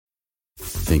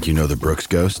Think you know the Brooks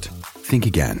Ghost? Think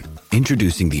again.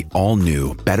 Introducing the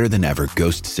all-new, better-than-ever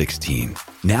Ghost 16.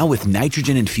 Now with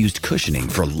nitrogen-infused cushioning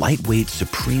for lightweight,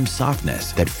 supreme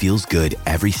softness that feels good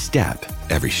every step,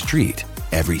 every street,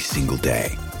 every single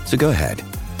day. So go ahead,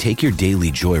 take your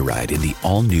daily joyride in the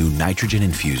all-new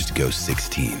nitrogen-infused Ghost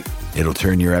 16. It'll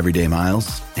turn your everyday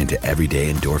miles into everyday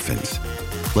endorphins.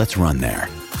 Let's run there.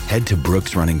 Head to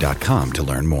brooksrunning.com to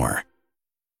learn more.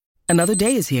 Another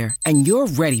day is here, and you're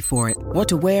ready for it. What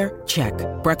to wear? Check.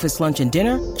 Breakfast, lunch, and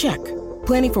dinner? Check.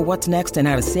 Planning for what's next and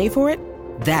how to save for it?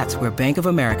 That's where Bank of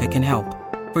America can help.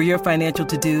 For your financial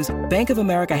to-dos, Bank of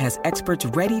America has experts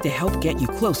ready to help get you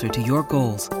closer to your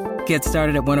goals. Get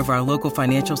started at one of our local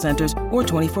financial centers or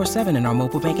 24/7 in our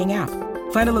mobile banking app.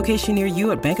 Find a location near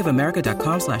you at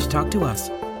bankofamerica.com/talktous.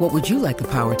 What would you like the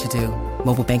power to do?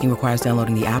 Mobile banking requires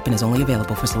downloading the app and is only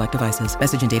available for select devices.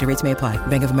 Message and data rates may apply.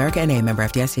 Bank of America N.A., member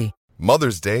FDIC.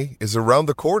 Mother's Day is around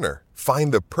the corner.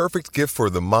 Find the perfect gift for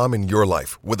the mom in your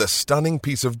life with a stunning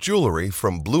piece of jewelry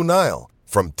from Blue Nile.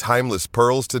 From timeless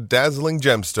pearls to dazzling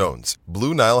gemstones,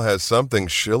 Blue Nile has something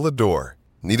she'll adore.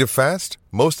 Need it fast?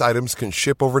 Most items can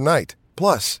ship overnight.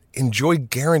 Plus, enjoy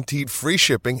guaranteed free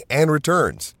shipping and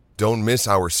returns. Don't miss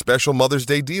our special Mother's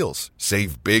Day deals.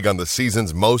 Save big on the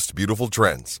season's most beautiful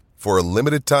trends. For a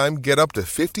limited time, get up to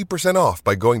 50% off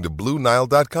by going to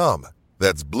BlueNile.com.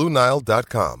 That's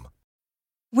BlueNile.com.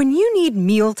 When you need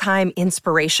mealtime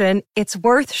inspiration, it's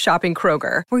worth shopping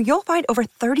Kroger, where you'll find over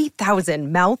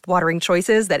 30,000 mouth-watering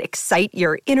choices that excite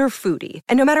your inner foodie.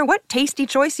 And no matter what tasty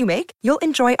choice you make, you'll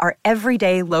enjoy our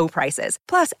everyday low prices,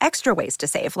 plus extra ways to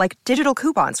save, like digital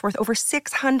coupons worth over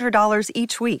 $600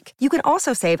 each week. You can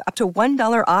also save up to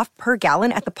 $1 off per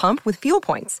gallon at the pump with fuel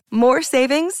points. More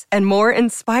savings and more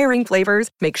inspiring flavors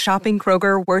make shopping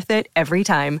Kroger worth it every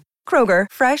time. Kroger,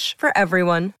 fresh for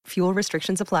everyone. Fuel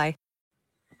restrictions apply.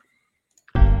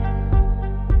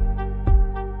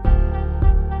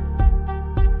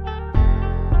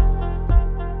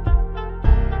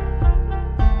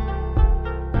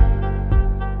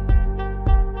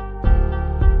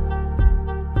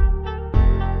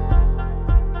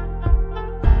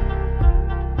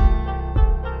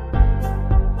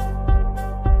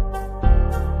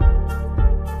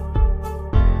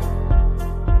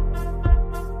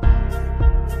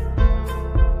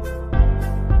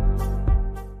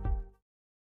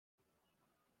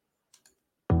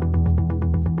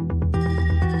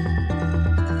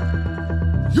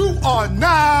 You are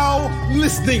now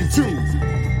listening to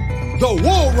the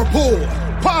War Report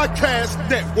Podcast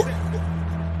Network.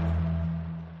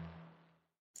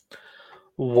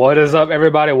 What is up,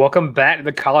 everybody? Welcome back to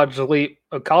the College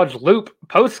Loop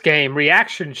post-game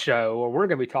reaction show, where we're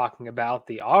going to be talking about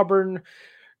the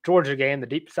Auburn-Georgia game, the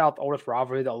Deep South oldest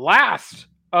rivalry, the last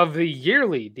of the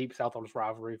yearly Deep South oldest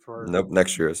rivalry. Nope,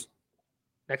 next year is.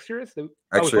 Next year is?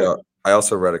 Actually, I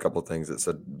also read a couple of things that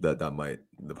said that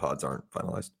the pods aren't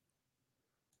finalized.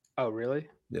 Oh, really?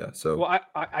 Yeah. So, well,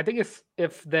 I think it's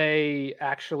if they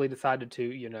actually decided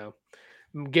to,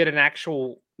 get an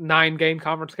actual 9-game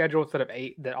conference schedule instead of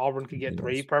 8, that Auburn could get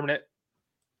 3 permanent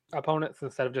opponents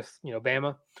instead of just,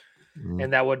 Bama. Mm.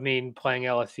 And that would mean playing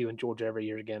LSU and Georgia every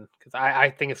year again. Because I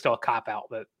think it's still a cop-out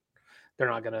that they're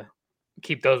not going to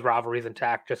keep those rivalries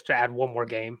intact just to add one more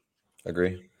game.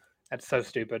 Agree. That's so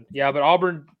stupid. Yeah, but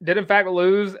Auburn did, in fact,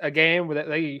 lose a game that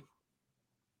they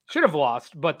should have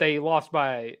lost, but they lost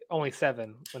by only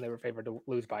 7 when they were favored to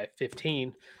lose by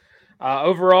 15.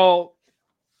 Overall,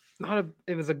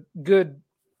 it was a good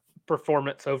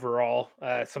performance overall.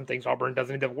 Some things Auburn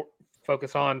doesn't need to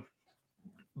focus on,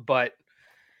 but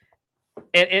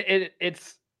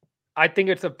it's. I think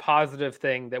it's a positive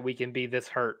thing that we can be this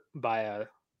hurt by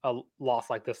a loss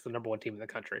like this, the number 1 team in the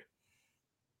country.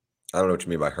 I don't know what you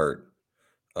mean by hurt.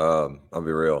 I'll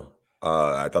be real.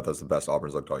 I thought that was the best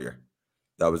Auburn's looked all year.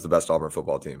 That was the best Auburn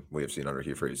football team we have seen under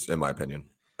Hugh Freeze, in my opinion.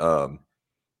 They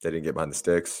didn't get behind the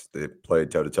sticks. They played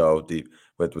toe-to-toe deep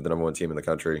with the number 1 team in the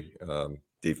country.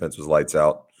 Defense was lights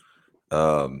out.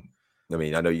 I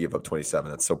know you give up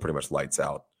 27. That's still pretty much lights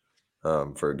out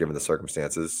for given the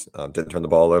circumstances. Didn't turn the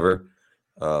ball over.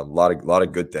 A lot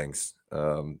of good things.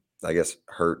 I guess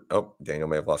hurt. Oh, Daniel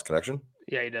may have lost connection.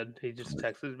 Yeah, he did. He just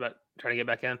texted about trying to get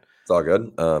back in. It's all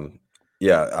good.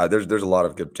 There's a lot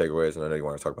of good takeaways, and I know you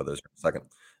want to talk about those in a second.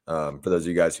 For those of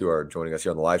you guys who are joining us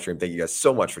here on the live stream, thank you guys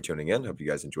so much for tuning in. Hope you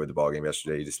guys enjoyed the ball game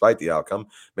yesterday, despite the outcome.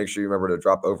 Make sure you remember to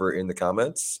drop over in the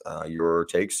comments your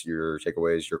takes, your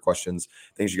takeaways, your questions,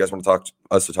 things you guys want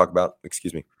to talk about.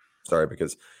 Excuse me. Sorry,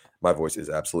 because my voice is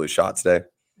absolutely shot today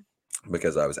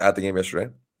because I was at the game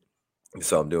yesterday,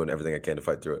 so I'm doing everything I can to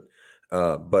fight through it.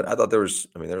 But I thought there's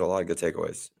a lot of good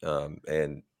takeaways.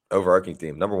 And overarching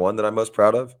theme. Number one that I'm most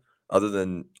proud of, other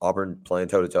than Auburn playing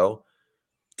toe to toe,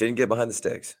 didn't get behind the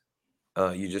sticks.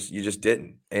 You just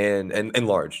didn't. And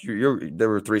large. There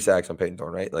were 3 sacks on Peyton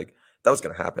Thorne, right? Like that was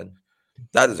going to happen.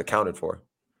 That is accounted for.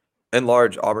 And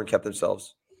large, Auburn kept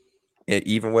themselves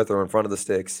even with or in front of the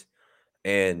sticks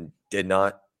and did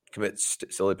not commit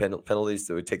silly penalties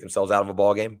that would take themselves out of a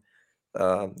ball game.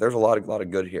 There's a lot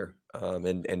of good here.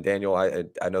 And Daniel,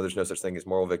 I know there's no such thing as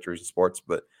moral victories in sports,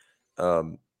 but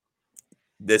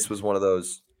this was one of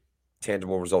those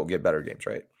tangible result get better games,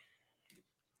 right?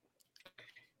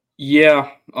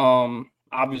 Yeah.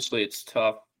 Obviously it's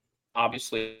tough.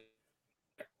 Obviously,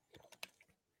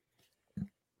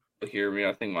 hear me.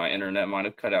 I think my internet might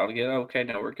have cut out again. Okay,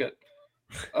 now we're good.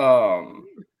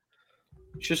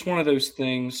 It's just one of those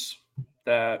things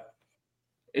that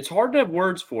it's hard to have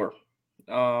words for.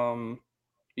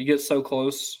 You get so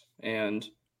close, and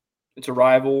it's a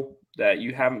rival that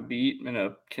you haven't beat in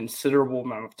a considerable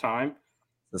amount of time.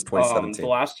 That's 2017. The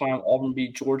last time Auburn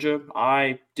beat Georgia,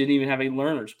 I didn't even have a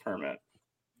learner's permit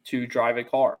to drive a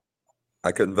car.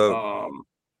 I couldn't vote.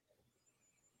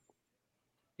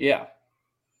 Yeah.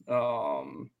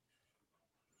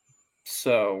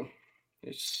 So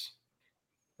it's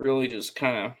really just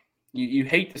kind of you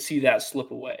hate to see that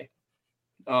slip away.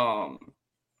 But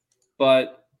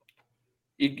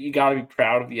you got to be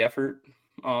proud of the effort.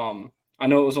 I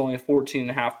know it was only a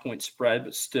 14.5-point spread,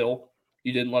 but still,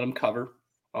 you didn't let them cover.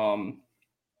 And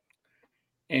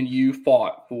you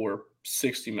fought for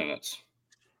 60 minutes.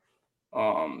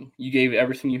 You gave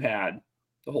everything you had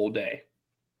the whole day.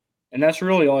 And that's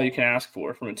really all you can ask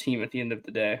for from a team at the end of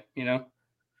the day, you know?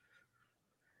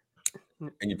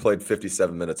 And you played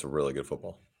 57 minutes of really good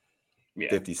football. Yeah.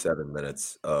 57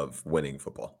 minutes of winning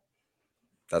football.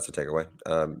 That's a takeaway.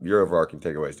 Your overarching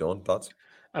takeaways, Dylan, thoughts?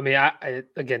 I mean, I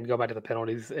again go back to the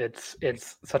penalties. It's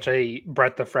such a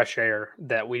breath of fresh air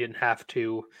that we didn't have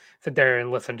to sit there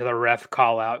and listen to the ref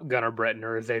call out Gunnar Britton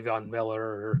or Xavion Miller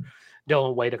or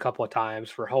Dylan Wade a couple of times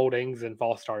for holdings and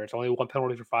false starts. Only 1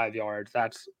 penalty for 5 yards.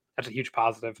 That's a huge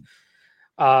positive.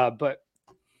 But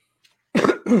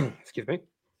excuse me.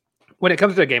 When it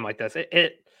comes to a game like this,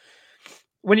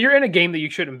 when you're in a game that you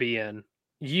shouldn't be in,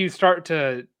 you start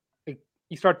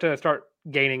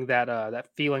gaining that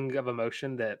feeling of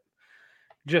emotion that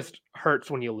just hurts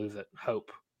when you lose it.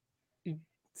 Hope.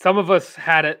 Some of us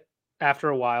had it after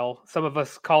a while. Some of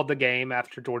us called the game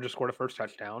after Georgia scored a first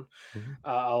touchdown. Mm-hmm.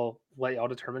 I'll let y'all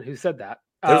determine who said that.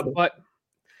 But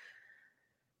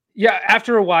yeah,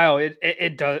 after a while,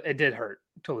 it did hurt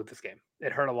to lose this game.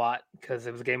 It hurt a lot because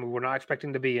it was a game we were not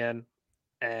expecting to be in,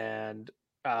 and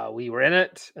we were in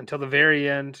it until the very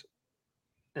end,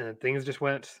 and things just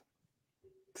went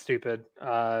stupid.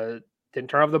 Didn't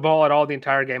turn over the ball at all the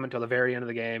entire game until the very end of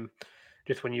the game,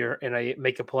 just when you're in a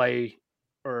make a play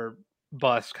or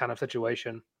bust kind of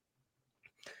situation.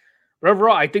 But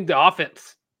overall, I think the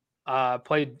offense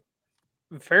played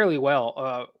fairly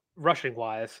well, rushing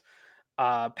wise.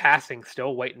 Passing,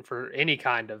 still waiting for any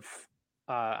kind of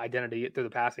identity through the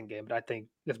passing game. But I think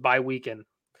this bye week and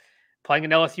playing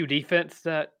an LSU defense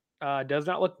that does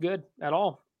not look good at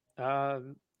all,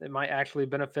 it might actually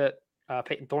benefit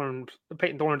Peyton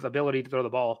Thorne's ability to throw the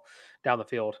ball down the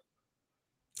field.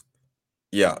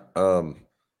 Yeah.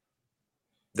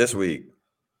 This week,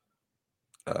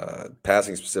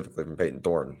 passing specifically from Peyton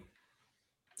Thorne,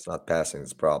 it's not passing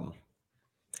that's the problem.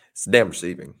 It's damn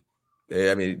receiving.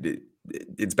 I mean,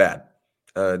 it's bad.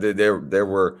 There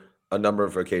were a number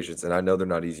of occasions, and I know they're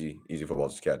not easy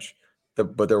footballs to catch,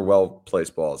 but they're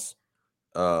well-placed balls.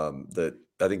 That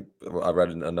I think I read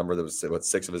a number that was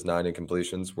 6 of his 9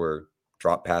 incompletions were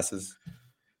drop passes.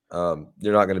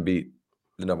 You're not going to beat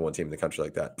the number 1 team in the country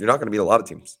like that. You're not going to beat a lot of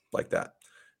teams like that.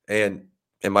 And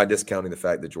am I discounting the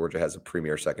fact that Georgia has a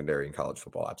premier secondary in college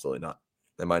football? Absolutely not.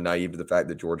 Am I naive to the fact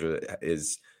that Georgia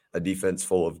is a defense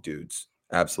full of dudes?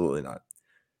 Absolutely not.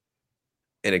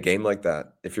 In a game like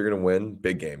that, if you're going to win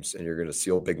big games and you're going to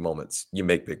seal big moments, you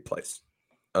make big plays.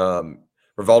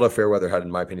 Rivaldo Fairweather had, in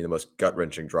my opinion, the most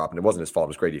gut-wrenching drop, and it wasn't his fault. It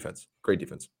was great defense. Great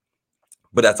defense.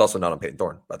 But that's also not on Peyton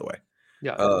Thorne, by the way.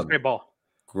 Yeah, it was a great ball.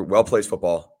 Well-placed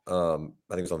football. I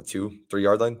think it was on the 2-3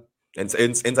 yard line. And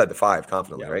inside the 5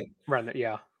 confidently, right? Run it,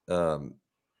 yeah.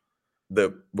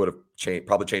 That would have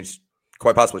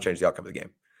quite possibly changed the outcome of the game.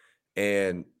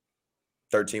 And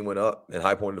 13 went up and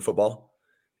high pointed the football.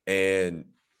 And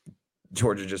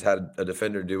Georgia just had a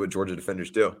defender do what Georgia defenders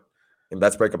do. And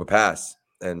that's break up a pass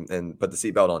and put the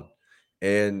seatbelt on.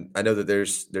 And I know that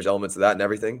there's elements of that and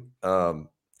everything.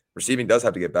 Receiving does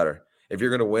have to get better. If you're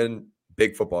going to win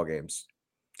big football games,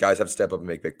 guys have to step up and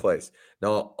make big plays.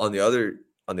 Now, on the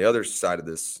other side of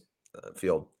this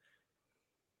field,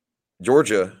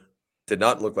 Georgia did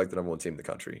not look like the number one team in the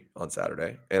country on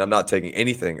Saturday. And I'm not taking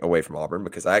anything away from Auburn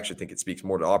because I actually think it speaks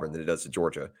more to Auburn than it does to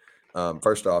Georgia.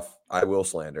 First off, I will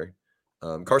slander.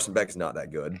 Carson Beck is not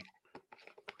that good.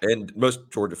 And most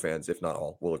Georgia fans, if not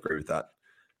all, will agree with that.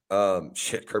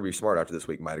 Kirby Smart after this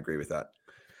week might agree with that.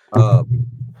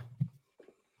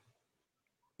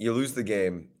 You lose the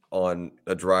game on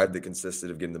a drive that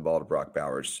consisted of getting the ball to Brock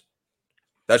Bowers.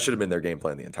 That should have been their game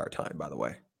plan the entire time, by the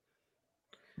way.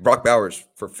 Brock Bowers,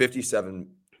 for 55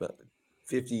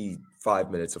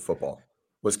 minutes of football,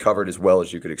 was covered as well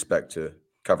as you could expect to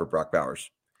cover Brock Bowers.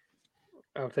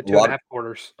 The 2.5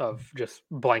 quarters of just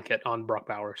blanket on Brock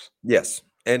Bowers. Yes.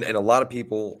 And a lot of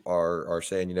people are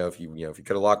saying, if you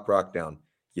could have locked Brock down,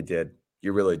 you did.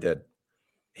 You really did.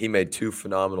 He made 2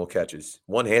 phenomenal catches,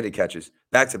 one-handed catches,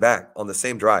 back-to-back on the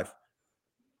same drive.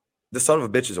 The son of a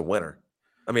bitch is a winner.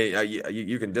 I mean,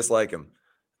 you can dislike him.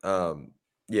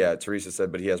 Yeah, Teresa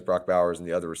said, but he has Brock Bowers and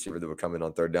the other receiver that would come in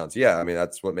on third downs. Yeah, I mean,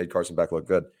 that's what made Carson Beck look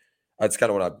good. That's kind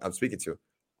of what I'm speaking to.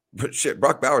 But shit,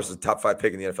 Brock Bowers is a top 5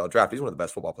 pick in the NFL draft. He's one of the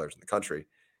best football players in the country.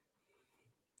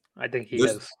 I think he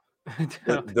is.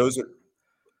 Those are,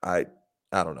 I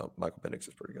don't know. Michael Penix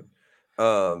is pretty good.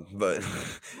 But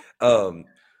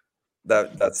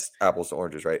that's apples to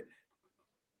oranges, right?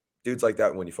 Dudes like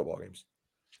that win you football games.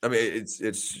 I mean,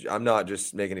 it's. I'm not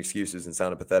just making excuses and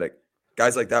sounding pathetic.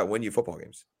 Guys like that win you football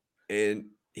games, and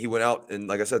he went out and,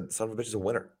 like I said, the son of a bitch is a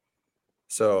winner.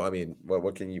 So, I mean,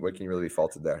 what can you really be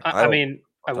faulted there? I mean,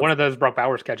 one of those Brock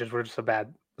Bowers catches were just a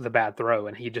bad throw,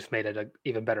 and he just made it an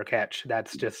even better catch.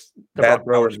 That's just the bad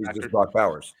throw. He's just Brock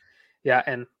Bowers. Yeah,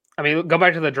 and I mean, go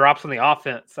back to the drops on the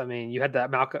offense. I mean, you had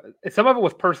that Malcolm. Some of it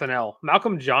was personnel.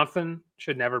 Malcolm Johnson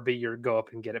should never be your go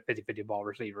up and get a 50-50 ball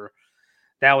receiver.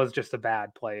 That was just a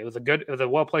bad play. It was a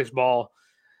well-placed ball.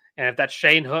 And if that's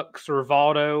Shane Hooks or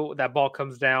Rivaldo, that ball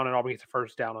comes down and Auburn gets a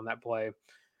first down on that play.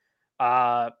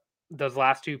 Those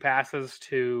last 2 passes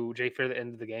to Jay Fair at the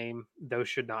end of the game, those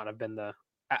should not have been the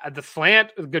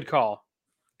slant is a good call.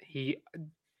 You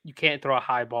can't throw a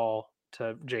high ball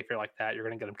to Jay Fair like that. You're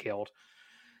going to get him killed.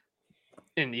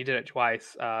 And you did it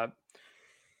twice.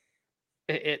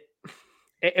 It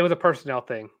was a personnel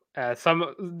thing.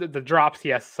 The drops,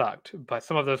 yes, sucked, but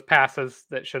some of those passes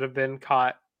that should have been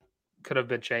caught could have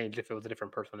been changed if it was a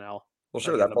different personnel. Well,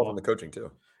 sure, that falls on the coaching too.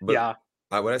 But yeah,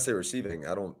 when I say receiving,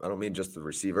 I don't mean just the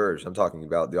receivers. I'm talking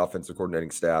about the offensive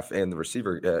coordinating staff and the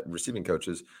receiving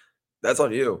coaches. That's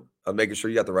on you. Making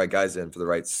sure you got the right guys in for the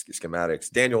right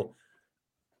schematics. Daniel,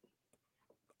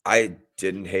 I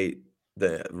didn't hate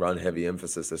the run heavy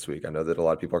emphasis this week. I know that a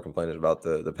lot of people are complaining about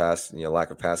the pass,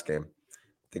 lack of pass game.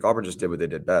 I think Auburn just did what they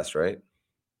did best, right?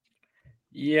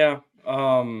 Yeah.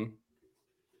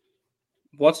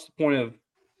 What's the point of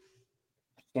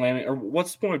slamming, or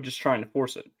what's the point of just trying to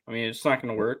force it? I mean, it's not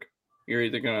going to work. You're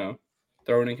either going to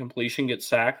throw an incompletion, get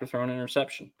sacked, or throw an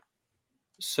interception.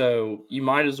 So you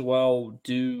might as well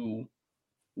do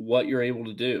what you're able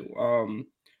to do.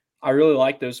 I really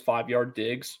like those 5-yard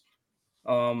digs.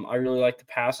 I really like the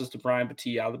passes to Brian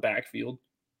Battie out of the backfield.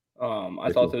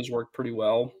 I thought those worked pretty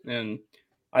well. And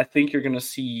I think you're going to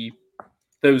see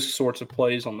those sorts of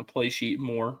plays on the play sheet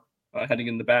more heading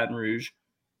into Baton Rouge.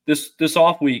 This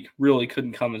off week really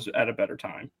couldn't come at a better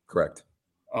time. Correct.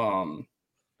 Sorry.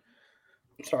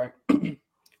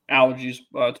 Allergies.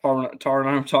 Tara and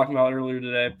I were talking about it earlier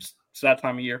today. It's that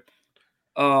time of year.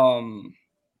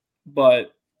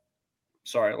 But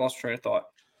sorry, I lost train of thought.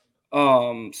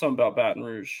 Something about Baton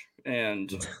Rouge.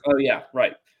 And oh yeah,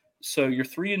 right. So you're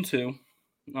 3-2.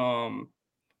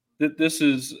 This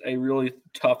is a really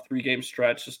tough 3-game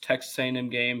stretch. Just Texas A&M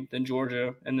game, then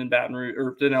Georgia, and then Baton Rouge,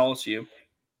 or then LSU.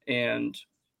 And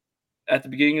at the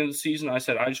beginning of the season, I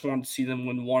said I just wanted to see them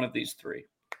win one of these 3.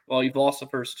 Well, you've lost the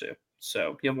first 2,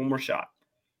 so you have one more shot.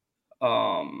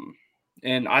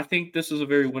 And I think this is a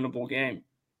very winnable game.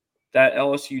 That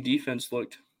LSU defense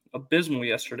looked abysmal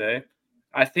yesterday.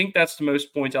 I think that's the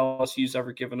most points LSU's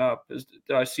ever given up. Did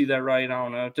I see that right? I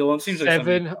don't know. Dylan, it seems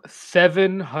like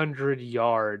 700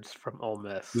 yards from Ole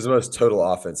Miss. This is the most total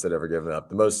offense they've ever given up.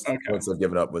 The most points they've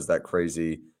given up was that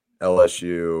crazy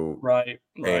LSU. Right.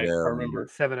 I remember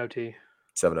 7 OT.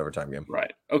 7 overtime game.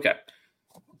 Right. Okay.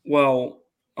 Well,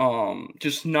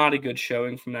 just not a good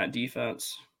showing from that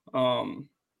defense.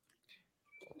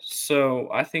 So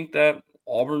I think that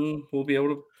Auburn will be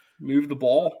able to move the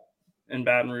ball in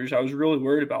Baton Rouge. I was really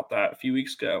worried about that a few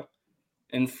weeks ago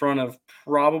in front of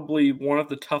probably one of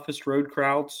the toughest road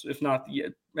crowds, if not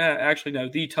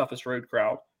the toughest road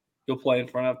crowd you'll play in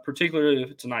front of, particularly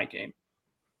if it's a night game.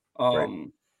 Right.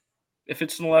 If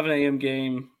it's an 11 a.m.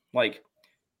 game, like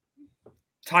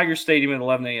Tiger Stadium at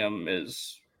 11 a.m.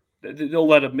 is they'll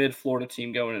let a mid-Florida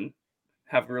team go in and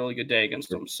have a really good day against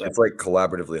them. So it's like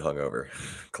collaboratively hungover,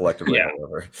 collectively Yeah.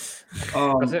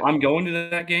 hungover. I'm going to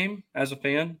that game as a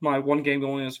fan. My one game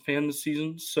going as a fan this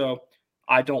season. So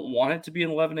I don't want it to be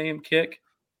an 11 a.m. kick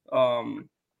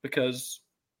because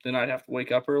then I'd have to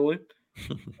wake up early.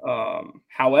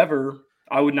 However,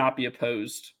 I would not be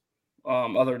opposed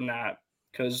other than that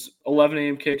because 11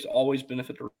 a.m. kicks always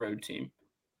benefit the road team.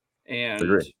 And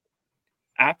Agree.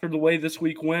 after the way this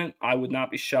week went, I would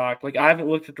not be shocked. Like, I haven't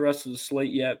looked at the rest of the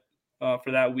slate yet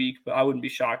for that week, but I wouldn't be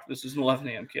shocked if this is an 11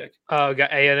 a.m. kick. We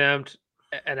got A&M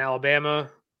and Alabama.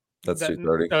 That's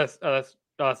 2:30.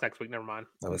 That's next week. Never mind.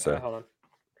 I would say. Hold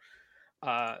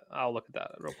on. I'll look at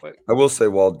that real quick. I will say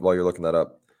while you're looking that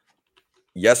up,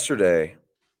 yesterday,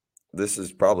 this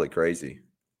is probably crazy.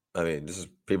 I mean, this is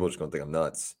people just going to think I'm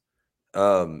nuts.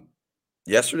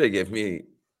 Yesterday gave me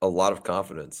a lot of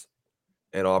confidence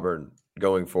in Auburn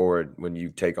going forward when you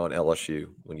take on LSU,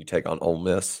 when you take on Ole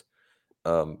Miss.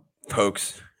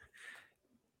 Folks,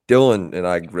 Dylan and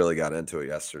I really got into it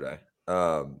yesterday,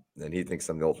 and he thinks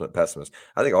I'm the ultimate pessimist.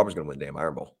 I think Auburn's going to win the damn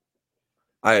Iron Bowl.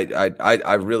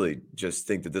 I really just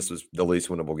think that this was the least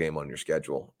winnable game on your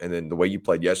schedule. And then the way you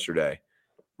played yesterday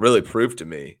really proved to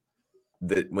me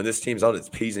that when this team's on its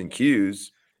P's and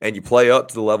Q's and you play up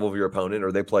to the level of your opponent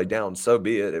or they play down, so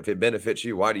be it. If it benefits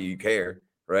you, why do you care,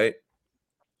 right?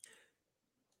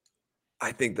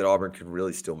 I think that Auburn could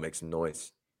really still make some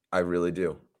noise. I really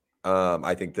do.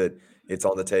 I think that it's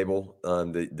on the table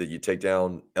that you take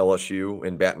down LSU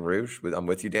in Baton Rouge. I'm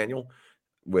with you, Daniel,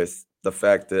 with the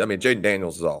fact that, I mean, Jaden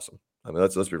Daniels is awesome. I mean,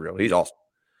 let's be real. He's awesome.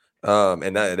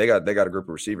 And they got a group of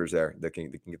receivers there that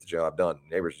can get the job done.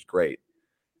 Neighbors is great.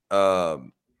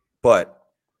 But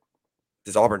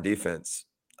this Auburn defense,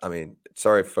 I mean,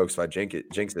 sorry, folks, if I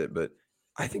jinx it, but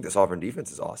I think this Auburn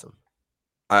defense is awesome.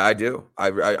 I do.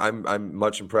 I'm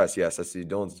much impressed. Yes, I see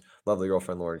Dylan's lovely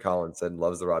girlfriend, Lauren Collins, said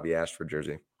loves the Robbie Ashford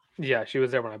jersey. Yeah, she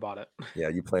was there when I bought it. Yeah,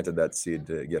 you planted that seed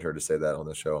to get her to say that on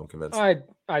the show, I'm convinced. I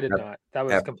did not. That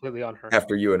was completely on her.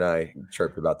 After you and I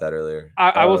chirped about that earlier.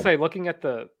 I will say, looking at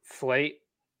the slate,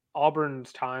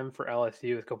 Auburn's time for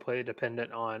LSU is completely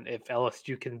dependent on if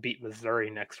LSU can beat Missouri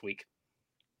next week.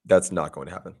 That's not going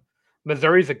to happen.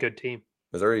 Missouri's a good team.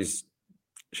 Missouri's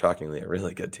shockingly a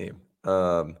really good team.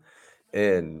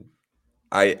 And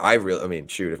I mean,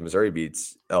 shoot, if Missouri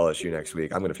beats LSU next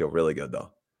week, I'm going to feel really good,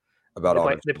 though, about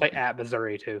Auburn. They play at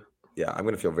Missouri, too. Yeah, I'm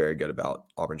going to feel very good about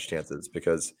Auburn's chances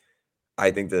because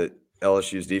I think that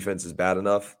LSU's defense is bad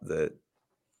enough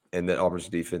and that Auburn's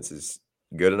defense is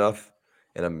good enough.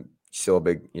 And I'm still a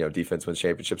big, defense wins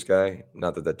championships guy.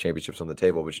 Not that championship's on the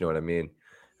table, but you know what I mean.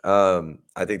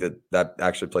 I think that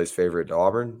actually plays favorite to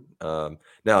Auburn.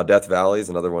 Now, Death Valley is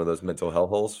another one of those mental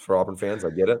hellholes for Auburn fans. I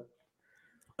get it.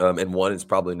 And one is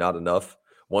probably not enough.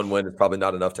 One win is probably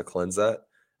not enough to cleanse that.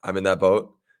 I'm in that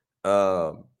boat.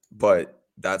 But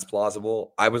that's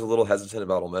plausible. I was a little hesitant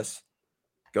about Ole Miss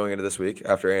going into this week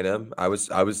after A&M. I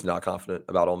was not confident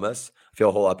about Ole Miss. I feel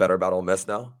a whole lot better about Ole Miss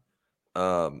now.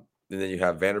 And then you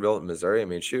have Vanderbilt and Missouri. I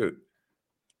mean, shoot,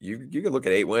 you could look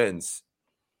at 8 wins.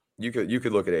 You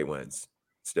could look at 8 wins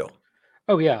still.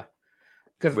 Oh yeah,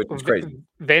 because it's crazy.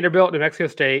 Vanderbilt, New Mexico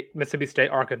State, Mississippi State,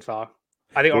 Arkansas.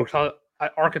 I think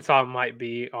Arkansas might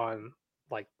be on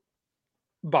like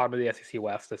bottom of the SEC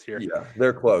West this year. Yeah,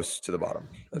 they're close to the bottom.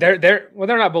 They're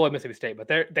not below Mississippi State, but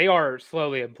they are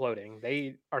slowly imploding.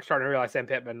 They are starting to realize Sam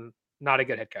Pittman not a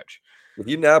good head coach. If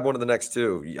you nab one of the next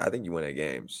 2, I think you win 8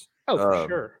 games. Oh, for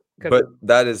sure. But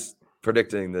that is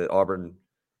predicting that Auburn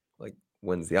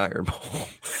wins the Iron Bowl.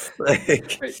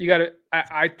 You got to.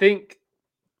 I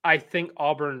think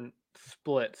Auburn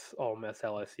splits Ole Miss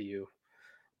LSU,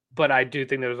 but I do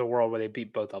think there's a world where they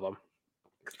beat both of them.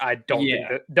 I don't think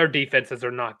that their defenses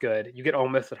are not good. You get Ole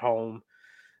Miss at home,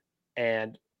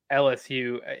 and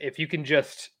LSU. If you can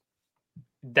just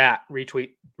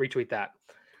retweet that.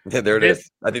 Yeah, there it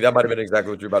is. I think that might have been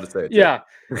exactly what you're about to say. Yeah.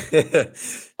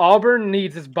 Auburn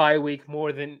needs this bye week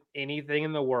more than anything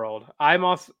in the world.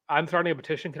 I'm starting a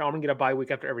petition. Can Auburn get a bye week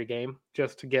after every game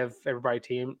just to give everybody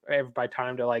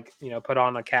time to put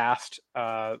on a cast,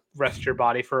 rest your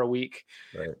body for a week,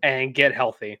 right, and get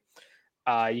healthy.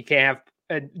 You can't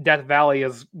have Death Valley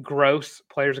is gross.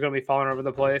 Players are going to be falling over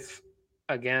the place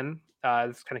again.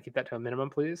 Just kind of keep that to a minimum,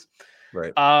 please.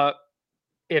 Right.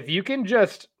 If you can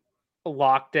just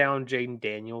lock down Jaden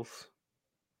Daniels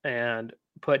and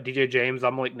put DJ James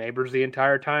on Malik Neighbors the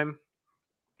entire time,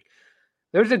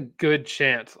 there's a good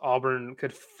chance Auburn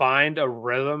could find a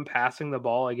rhythm passing the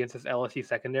ball against this LSU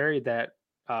secondary that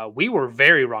we were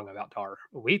very wrong about, Tar.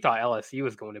 We thought LSU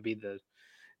was going to be the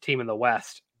team in the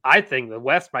West. I think the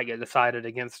West might get decided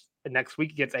against next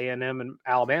week against A&M and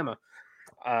Alabama.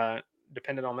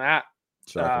 Depending on that.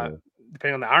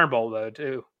 Depending on the Iron Bowl, though,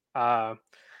 too.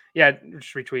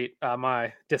 Just retweet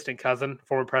my distant cousin,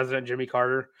 former President Jimmy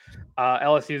Carter.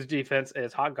 LSU's defense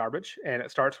is hot garbage, and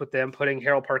it starts with them putting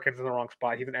Harold Perkins in the wrong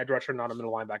spot. He's an edge rusher, not a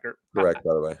middle linebacker. Correct,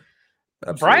 by the way.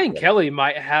 Absolutely Brian correct. Kelly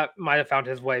might have found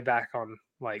his way back on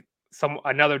like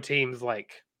another team's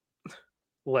like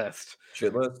list.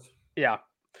 Shit list? Yeah.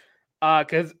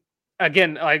 Because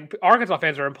again, like Arkansas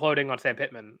fans are imploding on Sam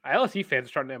Pittman. LSU fans are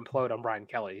starting to implode on Brian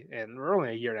Kelly, and we're only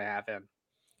a year and a half in.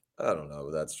 I don't know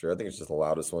if that's true. I think it's just the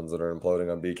loudest ones that are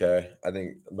imploding on BK. I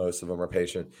think most of them are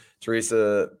patient.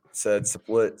 Teresa said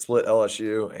split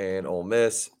LSU and Ole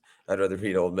Miss. I'd rather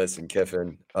beat Ole Miss and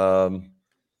Kiffin.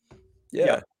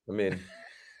 Yeah. I mean,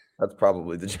 that's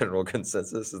probably the general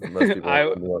consensus. Is that most people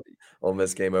want the Ole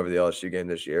Miss game over the LSU game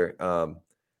this year.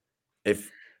 If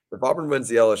Auburn wins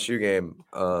the LSU game,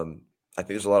 I think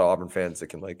there's a lot of Auburn fans that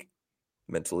can like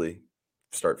mentally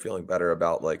start feeling better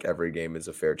about like every game is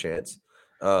a fair chance.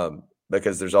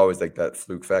 Because there's always like that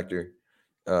fluke factor.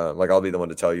 Like I'll be the one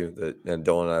to tell you that, and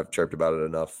Dylan and I have chirped about it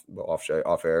enough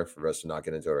off air for us to not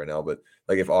get into it right now. But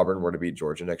like if Auburn were to beat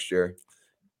Georgia next year,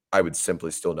 I would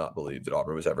simply still not believe that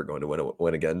Auburn was ever going to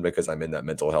win again because I'm in that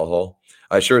mental hellhole.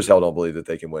 I sure as hell don't believe that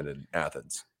they can win in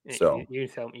Athens. So you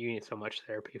need so much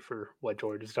therapy for what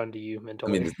Georgia's done to you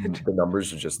mentally. I mean, the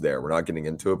numbers are just there. We're not getting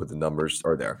into it, but the numbers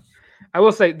are there. I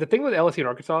will say the thing with LSU and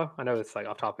Arkansas, I know it's like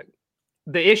off topic.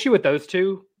 The issue with those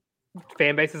two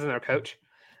fan bases and their coach,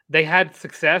 they had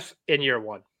success in year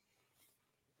one.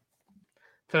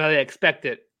 So now they expect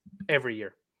it every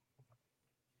year.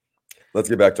 Let's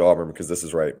get back to Auburn because this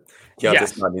is right.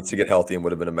 This guy needs to get healthy and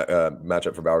would have been a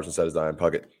matchup for Bowers instead of Zion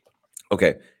Puckett.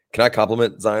 Okay. Can I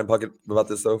compliment Zion Puckett about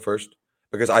this, though, first?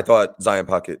 Because I thought Zion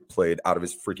Puckett played out of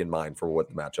his freaking mind for what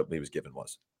the matchup he was given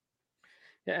was.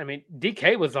 Yeah, I mean,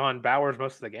 DK was on Bowers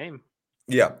most of the game.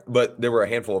 Yeah, but there were a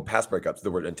handful of pass breakups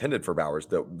that were intended for Bowers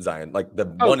that Zion, like the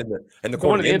one in the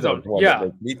corner of the end zone. Yeah.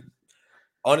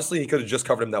 Honestly, he could have just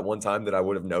covered him that one time that I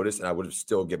would have noticed, and I would have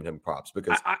still given him props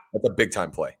because that's a big time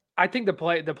play. I think the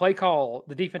play call,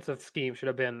 the defensive scheme should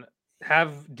have been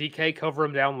have DK cover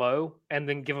him down low and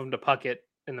then give him to Puckett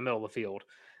in the middle of the field.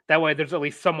 That way, there's at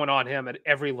least someone on him at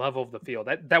every level of the field.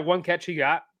 That one catch he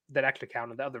got that actually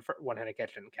counted. The other one-handed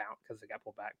catch didn't count because it got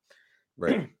pulled back.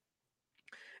 Right.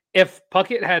 If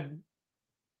Puckett had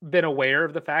been aware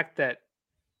of the fact that,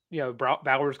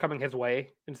 Bowers coming his way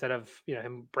instead of,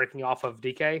 him breaking off of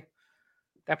DK,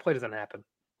 that play doesn't happen.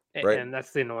 Right. And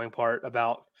that's the annoying part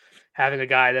about having a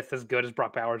guy that's as good as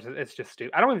Brock Bowers. It's just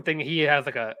stupid. I don't even think he has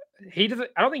I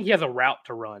don't think he has a route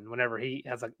to run whenever he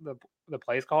has the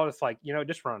plays called. It's like,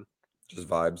 just run. Just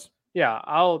vibes. Yeah.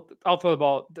 I'll throw the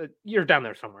ball. You're down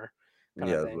there somewhere.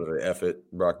 Yeah. Literally F it.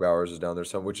 Brock Bowers is down there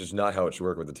somewhere, which is not how it should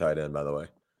work with the tight end, by the way.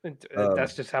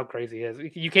 That's just how crazy he is.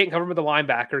 You can't cover him with a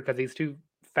linebacker because he's too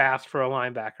fast for a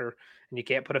linebacker, and you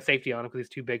can't put a safety on him because he's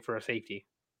too big for a safety.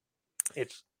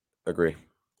 Agree.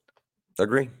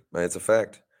 It's a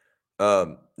fact.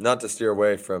 Not to steer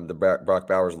away from the Brock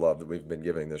Bowers love that we've been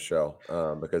giving this show,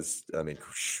 because I mean,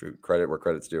 credit where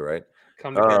credit's due, right?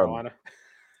 Come to Carolina.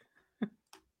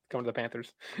 Come to the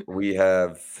Panthers. We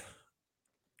have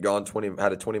had a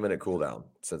 20-minute cool down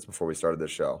since before we started this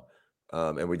show.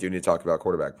 And we do need to talk about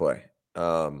quarterback play.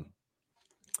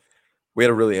 We had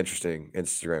a really interesting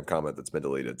Instagram comment that's been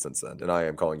deleted since then. And I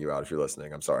am calling you out if you're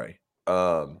listening. I'm sorry.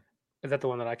 Is that the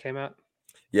one that I came at?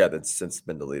 Yeah, that's since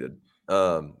been deleted,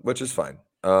 which is fine.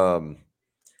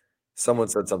 Someone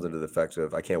said something to the effect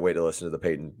of, I can't wait to listen to the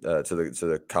Peyton, to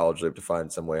the college loop to find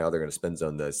some way how they're going to spin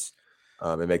zone this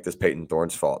and make this Peyton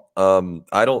Thorne's fault.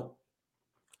 I don't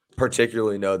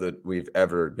particularly know that we've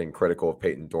ever been critical of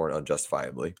Peyton Thorne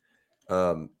unjustifiably.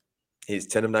 He's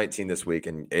 10 of 19 this week,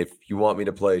 and if you want me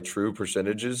to play true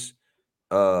percentages,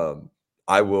 I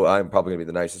will. I'm probably gonna be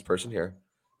the nicest person here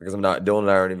because I'm not. Dylan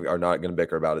and I are not going to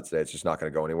bicker about it today. It's just not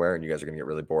going to go anywhere, and you guys are going to get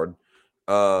really bored.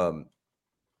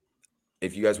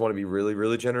 If you guys want to be really,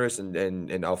 really generous,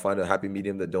 and I'll find a happy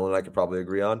medium that Dylan and I could probably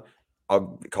agree on,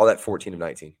 I'll call that 14 of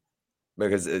 19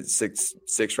 because it's six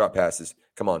drop passes.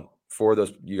 Come on, 4 of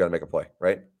those you got to make a play,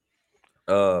 right?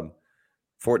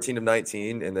 14 of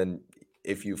 19, and then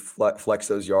if you flex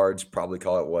those yards, probably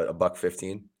call it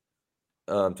 $115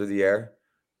 through the air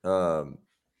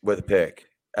with a pick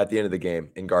at the end of the game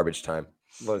in garbage time.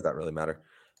 What does that really matter?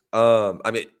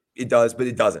 I mean, it does, but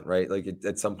it doesn't, right? Like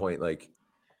at some point, like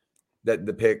that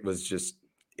the pick was just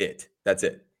it. That's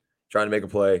it. Trying to make a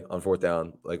play on 4th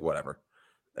down, like whatever.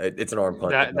 It's an arm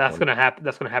punt. That's going to happen.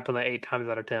 That's going to happen like 8 times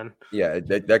out of 10. Yeah,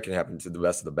 that can happen to the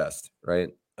best of the best, right?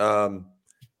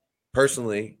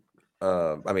 Personally,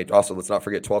 Also, let's not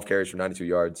forget 12 carries for 92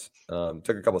 yards. Took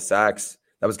a couple sacks.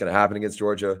 That was going to happen against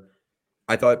Georgia.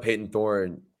 I thought Peyton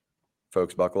Thorne,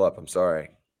 folks, buckle up. I'm sorry.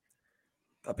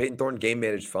 Peyton Thorne game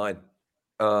managed fine.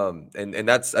 And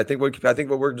that's I think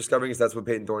what we're discovering is that's what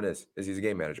Peyton Thorne is he's a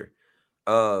game manager.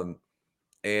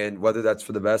 And whether that's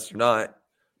for the best or not,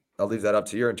 I'll leave that up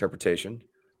to your interpretation.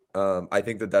 I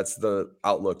think that's the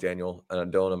outlook, Daniel.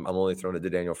 And Dylan, I'm only throwing it to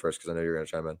Daniel first because I know you're going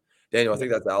to chime in. Daniel, I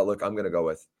think that's the outlook I'm going to go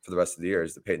with for the rest of the year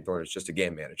is that Peyton Thorne is just a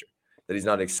game manager. That he's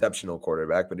not an exceptional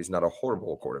quarterback, but he's not a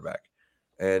horrible quarterback.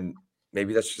 And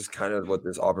maybe that's just kind of what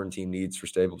this Auburn team needs for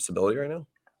stability right now.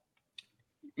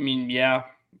 I mean, yeah.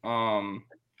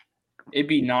 It'd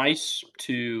be nice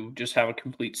to just have a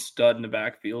complete stud in the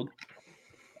backfield.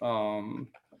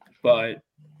 But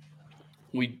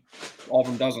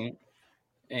Auburn doesn't.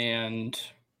 And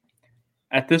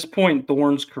at this point,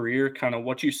 Thorne's career, kind of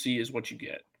what you see is what you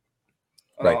get.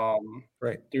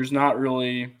 Right. There's not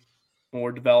really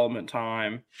more development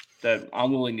time that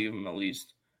I'm willing to give him at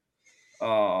least.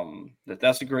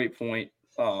 That's a great point.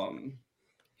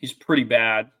 He's pretty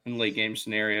bad in late game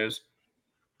scenarios.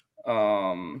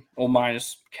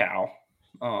 Minus Cal.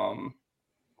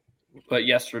 But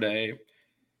yesterday,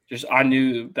 I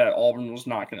knew that Auburn was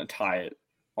not going to tie it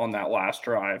on that last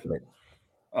drive. Right.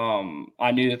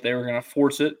 I knew that they were going to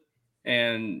force it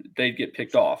and they'd get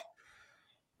picked off.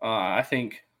 I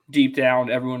think deep down,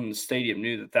 everyone in the stadium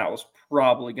knew that was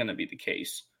probably going to be the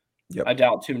case. Yep. I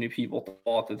doubt too many people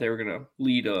thought that they were going to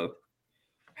lead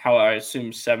how I assume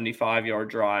 75-yard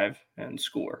drive and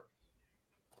score.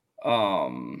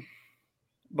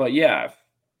 But yeah,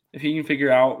 if he can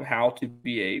figure out how to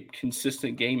be a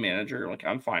consistent game manager, like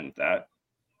I'm fine with that.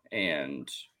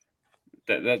 And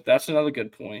that's another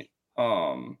good point.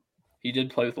 He did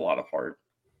play with a lot of heart,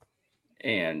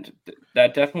 and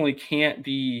that definitely can't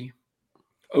be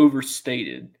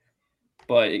overstated,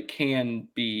 but it can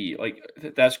be like,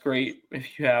 that's great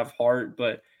if you have heart,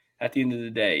 but at the end of the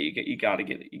day, you got to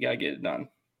get it done.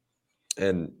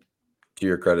 And to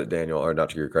your credit, Daniel, or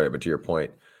not to your credit, but to your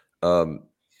point,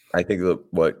 I think that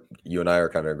what you and I are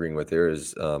kind of agreeing with here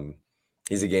is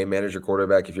he's a game manager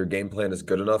quarterback. If your game plan is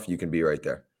good enough, you can be right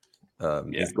there.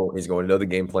 He's going to know the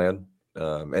game plan.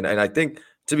 And I think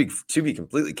to be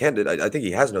completely candid, I think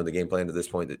he has known the game plan to this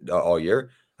point all year.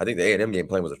 I think the A&M game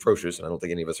plan was atrocious, and I don't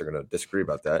think any of us are going to disagree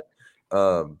about that.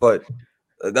 But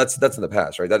that's in the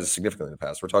past, right? That is significantly in the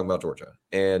past. We're talking about Georgia.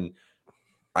 And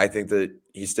I think that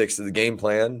he sticks to the game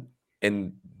plan,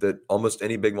 and that almost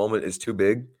any big moment is too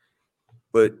big.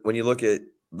 But when you look at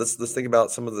let's think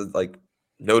about some of the like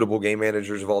notable game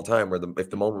managers of all time, where if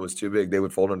the moment was too big, they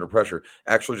would fold under pressure.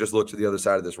 Actually, just look to the other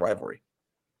side of this rivalry.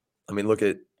 I mean, look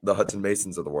at the Hudson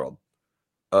Masons of the world,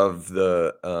 of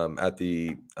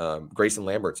the Grayson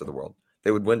Lamberts of the world.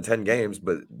 They would win 10 games,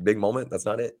 but big moment, that's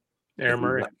not it. Aaron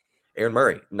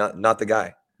Murray, not the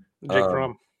guy. Jake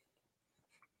Fromm,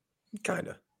 kind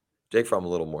of. Jake Fromm a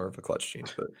little more of a clutch gene,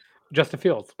 but Justin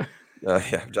Fields.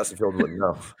 Yeah, Justin Fields wouldn't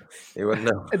know. He wouldn't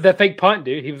know. The fake punt,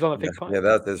 dude. He was on the fake punt. Yeah,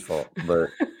 that's his fault. But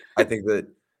I think that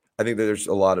there's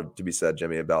a lot to be said,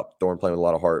 Jimmy, about Thorne playing with a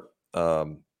lot of heart.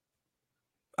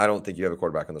 I don't think you have a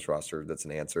quarterback on this roster that's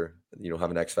an answer. You don't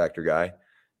have an X factor guy,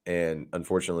 and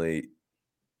unfortunately,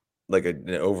 like an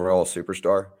overall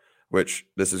superstar. Which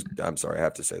I'm sorry, I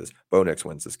have to say this. Bo Nix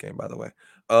wins this game, by the way.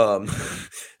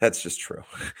 That's just true.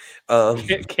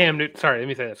 Cam Newton. Sorry, let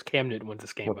me say this. Cam Newton wins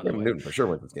this game. By the way, Newton for sure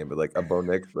wins this game, but like a Bo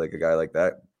Nix, like a guy like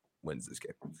that, wins this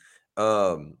game.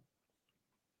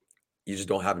 You just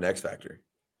don't have an X factor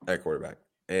at quarterback,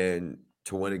 and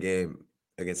to win a game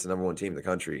against the number one team in the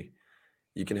country,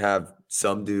 you can have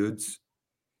some dudes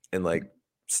and like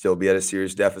still be at a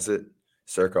serious deficit,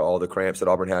 circa all the cramps that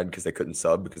Auburn had because they couldn't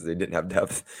sub because they didn't have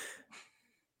depth.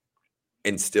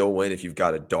 And still win if you've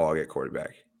got a dog at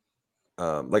quarterback.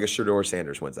 Like a Shedeur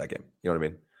Sanders wins that game. You know what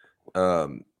I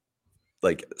mean?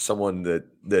 Like someone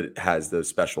that has those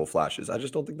special flashes. I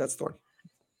just don't think that's Thorne.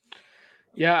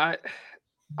 Yeah,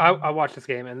 I watched this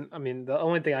game, and I mean, the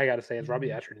only thing I got to say is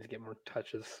Robbie Ashford needs to get more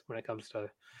touches when it comes to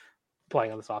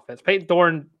playing on this offense. Peyton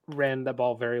Thorne ran the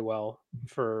ball very well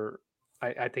for.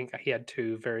 I think he had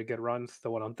two very good runs.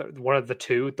 The one on one of the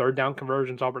two third down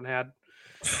conversions Auburn had.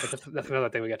 That's another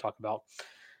thing we got to talk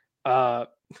about.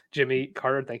 Jimmy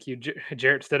Carter, thank you.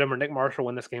 Jarrett Stidham or Nick Marshall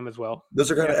win this game as well. Those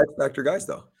are kind of X factor guys,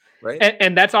 though, right?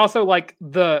 And that's also like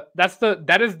that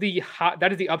is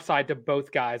the upside to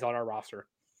both guys on our roster.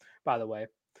 By the way,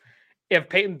 if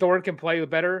Peyton Thorne can play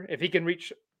better, if he can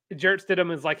reach. Jarrett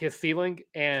Stidham is like his ceiling,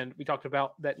 and we talked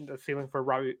about that the ceiling for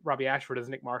Robbie Ashford is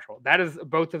Nick Marshall. That is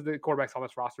both of the quarterbacks on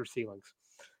this roster ceilings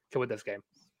to win this game.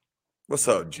 What's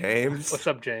up, James? What's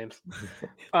up, James?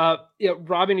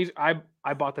 Robbie needs.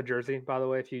 I bought the jersey, by the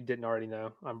way. If you didn't already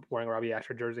know, I'm wearing a Robbie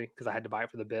Ashford jersey because I had to buy it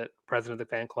for the bit. President of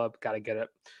the fan club, got to get it.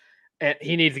 And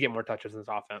he needs to get more touches in his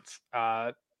offense.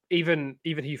 Even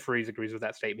Hugh Freeze agrees with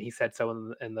that statement. He said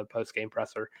so in the post game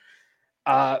presser.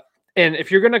 And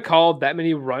if you're going to call that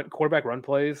many quarterback run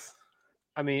plays,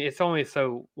 I mean, it's only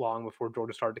so long before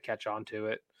Georgia started to catch on to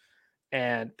it.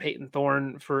 And Peyton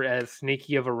Thorne, for as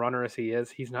sneaky of a runner as he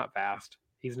is, he's not fast.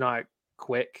 He's not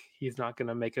quick. He's not going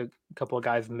to make a couple of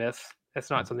guys miss. That's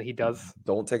not something he does.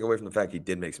 Don't take away from the fact he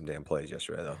did make some damn plays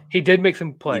yesterday, though. He did make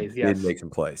some plays, He yes. did make some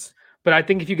plays. But I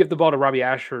think if you give the ball to Robbie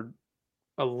Ashford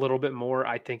a little bit more,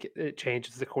 I think it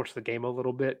changes the course of the game a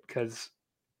little bit because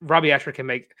Robbie Ashford can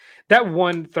make that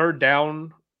one third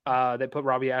down. They put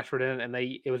Robbie Ashford in, and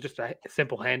it was just a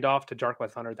simple handoff to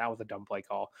Jarquez Hunter. That was a dumb play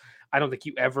call. I don't think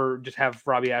you ever just have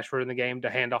Robbie Ashford in the game to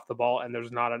hand off the ball, and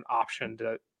there's not an option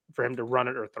for him to run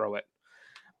it or throw it.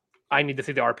 I need to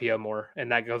see the RPO more,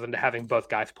 and that goes into having both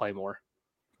guys play more.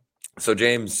 So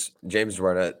James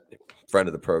Barnett, friend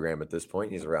of the program at this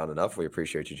point. He's around enough. We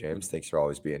appreciate you, James. Thanks for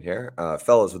always being here.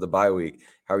 Fellas, with the bye week,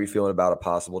 how are you feeling about a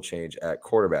possible change at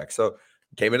quarterback? So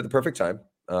came in at the perfect time.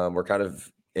 We're kind of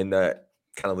in that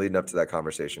kind of leading up to that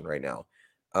conversation right now.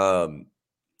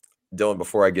 Dylan,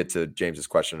 before I get to James's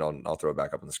question, I'll throw it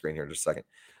back up on the screen here in just a second.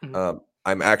 Mm-hmm.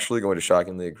 I'm actually going to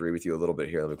shockingly agree with you a little bit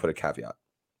here. Let me put a caveat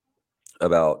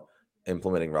about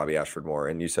implementing Robbie Ashford more.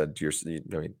 And you said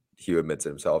Hugh admits it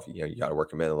himself. You got to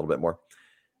work him in a little bit more.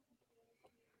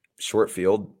 Short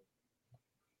field,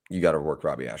 you got to work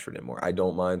Robbie Ashford in more. I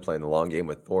don't mind playing the long game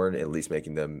with Thorne, at least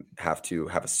making them have to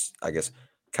have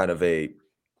kind of a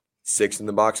 6 in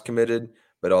the box committed,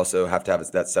 but also have to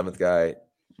have that 7th guy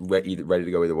ready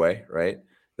to go either way, right?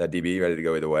 That DB ready to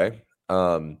go either way.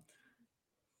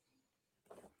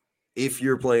 If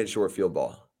you're playing short field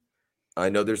ball, I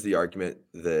know there's the argument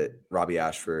that Robbie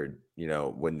Ashford,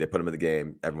 when they put him in the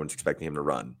game, everyone's expecting him to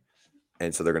run.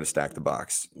 And so they're going to stack the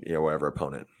box, whatever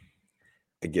opponent.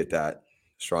 I get that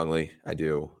strongly. I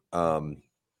do. Sometimes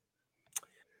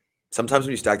when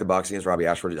you stack the box against Robbie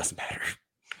Ashford, it doesn't matter.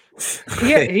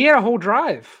 He had a whole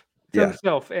drive to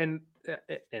himself and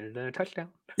then a touchdown.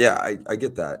 Yeah, I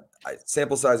get that.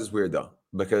 Sample size is weird, though,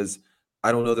 because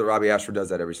I don't know that Robbie Ashford does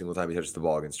that every single time he touches the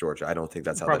ball against Georgia. I don't think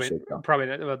that's how that shapes up. Probably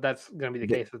not. Well, that's going to be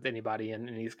the case with anybody in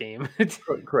any game.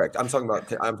 Correct. I'm talking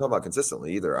about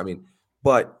consistently either. I mean,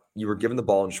 but you were given the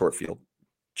ball in short field,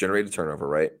 generate a turnover,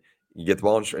 right? You get the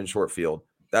ball in short field.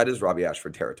 That is Robbie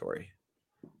Ashford territory.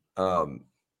 I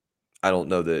don't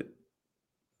know that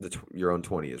your own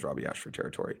 20 is Robbie Ashford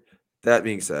territory. That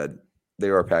being said,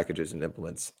 there are packages and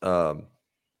implements.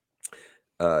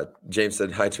 James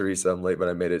said, "Hi, Teresa. I'm late, but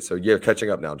I made it." So you're catching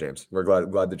up now, James. We're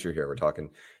glad that you're here. We're talking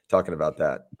about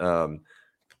that.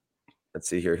 Let's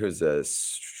see here. Who's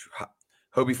this?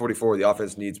 Hobie 44. The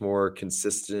offense needs more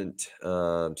consistent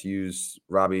to use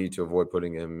Robbie to avoid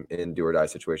putting him in do or die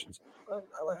situations. I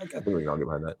think we can all get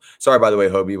behind that. Sorry, by the way,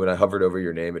 Hobie. When I hovered over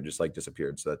your name, it just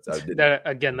disappeared. So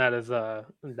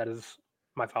that is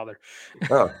my father.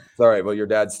 Oh, sorry. Well, your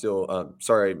dad's still.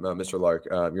 Sorry, Mr. Lark.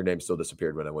 Your name still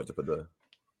disappeared when I went to put the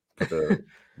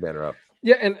banner up.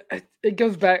 Yeah, and it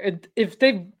goes back. If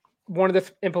they wanted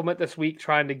to implement this week,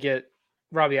 trying to get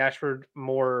Robbie Ashford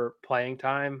more playing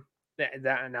time,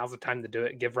 that now's the time to do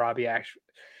it. Give Robbie Ashford.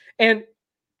 And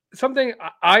something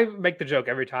I make the joke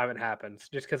every time it happens,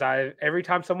 just because every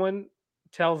time someone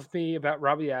tells me about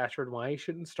Robbie Ashford, why he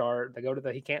shouldn't start, they go to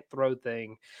the he can't throw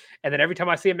thing. And then every time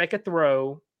I see him make a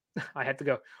throw, I have to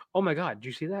go, oh my God, did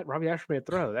you see that? Robbie Ashford made a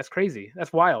throw. That's crazy.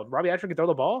 That's wild. Robbie Ashford can throw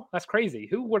the ball? That's crazy.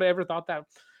 Who would have ever thought that?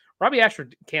 Robbie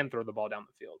Ashford can throw the ball down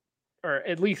the field, or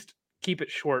at least keep it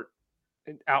short,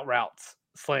 out routes,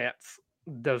 slants,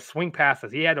 those swing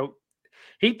passes.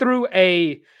 He threw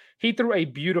a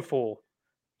beautiful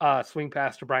swing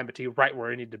pass to Brian Battie right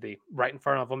where he needed to be, right in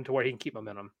front of him to where he can keep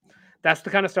momentum. That's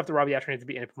the kind of stuff that Robbie Ashford needs to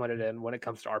be implemented in when it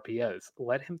comes to RPOs.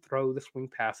 Let him throw the swing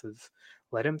passes.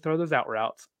 Let him throw those out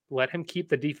routes. Let him keep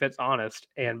the defense honest.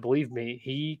 And believe me,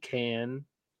 he can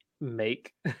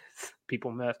make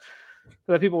people miss.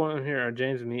 The people in here are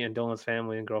James and me and Dylan's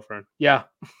family and girlfriend. Yeah.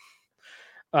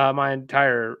 My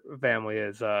entire family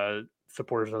is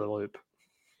supporters of the Loop.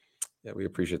 Yeah, we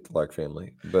appreciate the Lark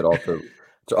family. But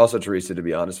also, Teresa, to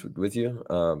be honest with you,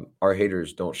 our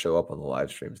haters don't show up on the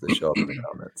live streams. They show up in the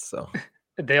comments. So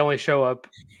they only show up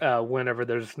whenever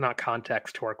there's not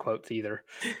context to our quotes either.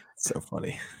 It's so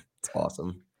funny. It's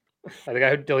awesome. The guy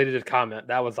who deleted his comment,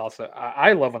 that was also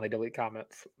I love when they delete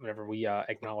comments whenever we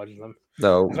acknowledge them.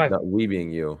 No, not we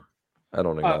being you. I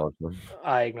don't acknowledge them.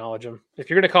 I acknowledge them. If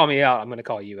you're going to call me out, I'm going to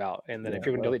call you out. And then if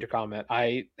you're going to delete your comment,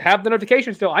 I have the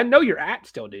notification still. I know you're at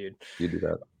still, dude. You do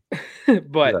that.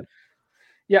 But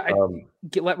yeah,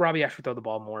 let Robbie Ashford throw the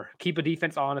ball more. Keep a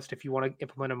defense honest. If you want to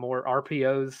implement them more,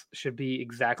 RPOs should be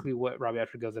exactly what Robbie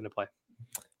Ashford goes into play.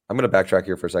 I'm going to backtrack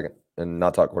here for a second and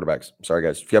not talk quarterbacks. Sorry,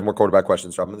 guys. If you have more quarterback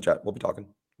questions, drop them in the chat. We'll be talking.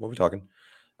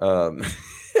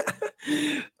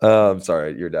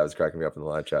 Sorry, your dad was cracking me up in the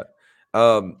live chat.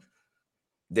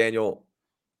 Daniel,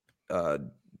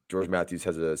 George Matthews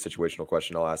has a situational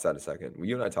question. I'll ask that in a second.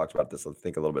 You and I talked about this, I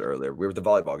think, a little bit earlier. We were at the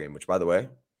volleyball game, which, by the way,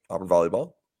 Auburn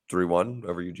volleyball, 3-1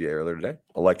 over UGA earlier today.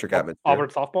 Electric atmosphere. Auburn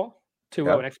softball,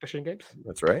 2-0 in exhibition games.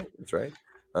 That's right.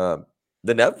 The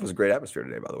Nev was a great atmosphere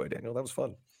today, by the way, Daniel. That was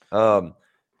fun. I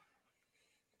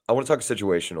want to talk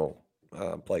situational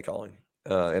play calling.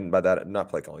 And by that, not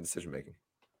play calling, decision making.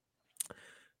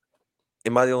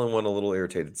 Am I the only one a little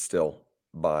irritated still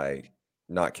by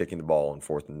not kicking the ball on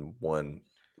 4th and 1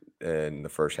 in the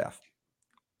first half?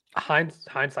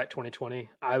 Hindsight 2020.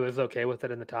 I was okay with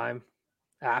it in the time.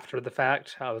 After the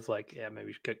fact, I was like, yeah, maybe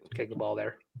we should kick the ball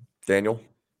there. Daniel?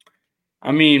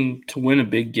 I mean, to win a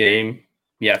big game,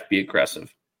 you have to be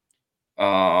aggressive.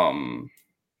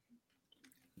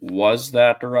 Was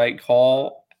that the right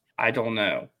call? I don't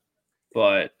know.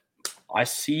 But I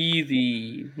see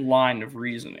the line of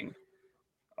reasoning.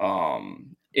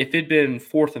 If it'd been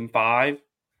 4th and 5,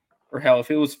 or hell, if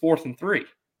it was 4th and 3,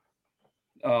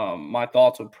 my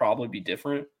thoughts would probably be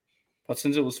different. But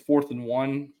since it was 4th and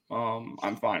 1,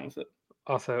 I'm fine with it.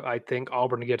 Also, I think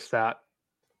Auburn gets that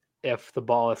if the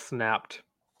ball is snapped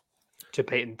to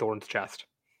Peyton Thorne's chest.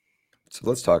 So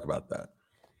let's talk about that.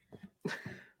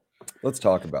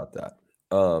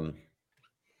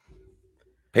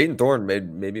 Peyton Thorne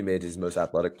maybe made his most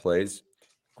athletic plays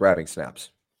grabbing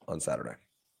snaps on Saturday.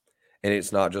 And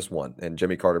it's not just one. And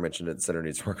Jimmy Carter mentioned it. Center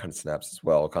needs to work on snaps as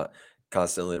well.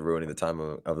 Constantly ruining the time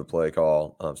of the play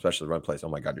call, especially the run plays. Oh,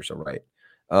 my God, you're so right.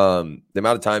 The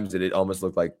amount of times that it almost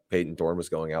looked like Peyton Thorne was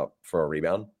going out for a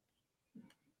rebound.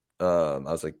 I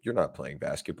was like, you're not playing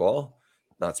basketball.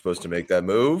 Not supposed to make that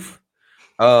move.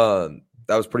 That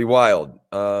was pretty wild.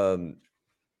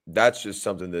 That's just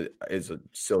something that is a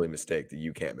silly mistake that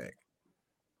you can't make.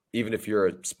 Even if you're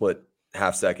a split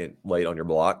half second late on your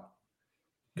block,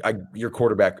 your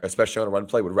quarterback, especially on a run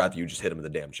play, would rather you just hit him in the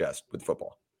damn chest with the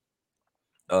football.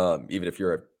 Even if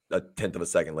you're a tenth of a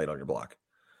second late on your block.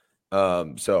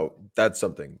 So that's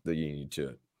something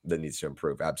that that needs to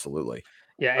improve. Absolutely.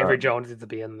 Yeah, Avery Jones needs to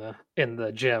be in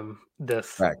the gym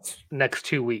this next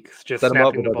 2 weeks. Just set him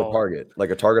up with the like ball. a target,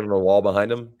 like a target on the wall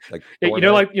behind him. Like the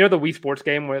Wii Sports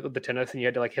game with the tennis, and you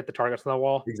had to like hit the targets on the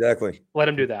wall. Exactly. Let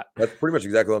him do that. That's pretty much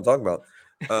exactly what I'm talking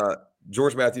about.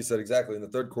 George Matthews said exactly in the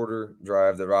third quarter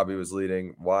drive that Robbie was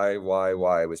leading. Why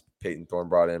was Peyton Thorne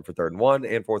brought in for 3rd and 1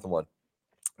 and 4th and 1?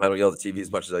 I don't yell at the TV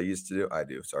as much as I used to do. I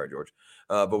do. Sorry, George.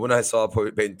 But when I saw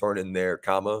Peyton Thorne in there,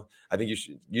 comma, I think you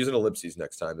should use an ellipses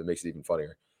next time. It makes it even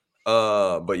funnier.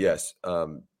 But yes,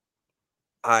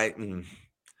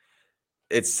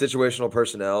 it's situational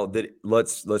personnel. That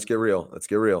let's get real. Let's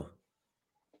get real.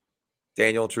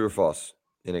 Daniel, true or false?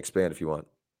 And expand if you want.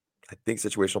 I think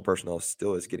situational personnel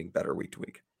still is getting better week to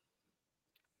week.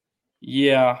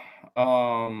 Yeah.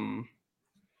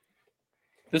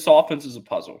 This offense is a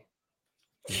puzzle.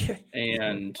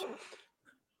 And,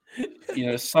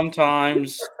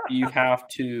 sometimes you have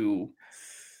to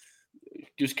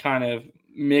just kind of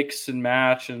mix and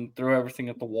match and throw everything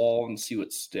at the wall and see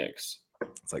what sticks.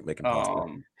 It's like making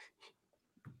pasta.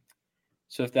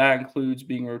 So if that includes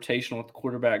being rotational at the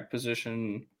quarterback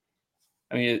position,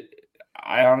 I mean,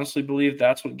 I honestly believe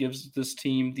that's what gives this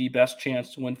team the best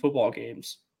chance to win football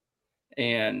games.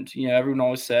 And, everyone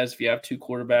always says if you have 2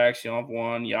 quarterbacks, you don't have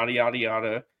one, yada, yada,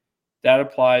 yada. That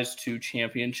applies to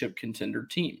championship contender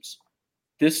teams.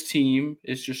 This team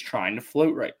is just trying to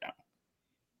float right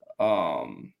now.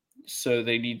 So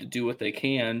they need to do what they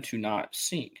can to not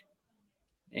sink.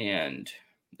 And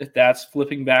if that's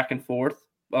flipping back and forth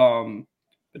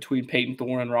between Peyton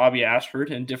Thorne and Robbie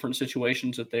Ashford in different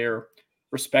situations that they're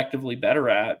respectively better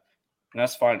at,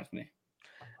 that's fine with me.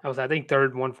 I think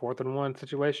 3rd and 1, 4th and 1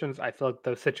 situations. I feel like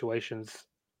those situations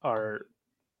are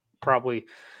probably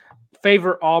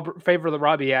favor the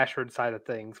Robbie Ashford side of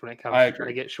things when it comes to trying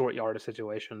to get short yardage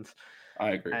situations.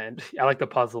 I agree. And I like the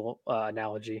puzzle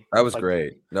analogy. That was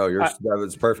great. No, that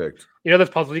was perfect. Those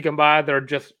puzzles you can buy, they're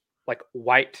just like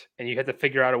white, and you have to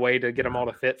figure out a way to get them all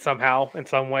to fit somehow in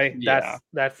some way. Yeah.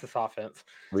 That's this offense.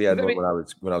 We had when I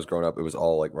was growing up, it was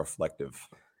all like reflective.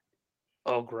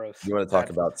 Oh, gross. You want to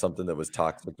talk about something that was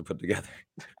toxic to put together?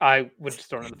 I would just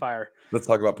throw it in the fire. Let's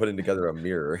talk about putting together a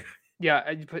mirror.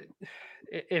 Yeah, but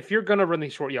if you're going to run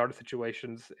these short yard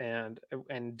situations and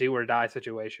do or die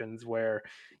situations where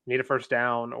you need a first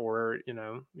down or you're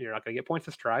not going to get points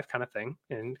this drive kind of thing,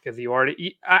 and because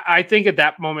I think at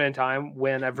that moment in time,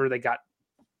 whenever they got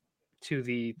to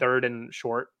the third and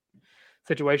short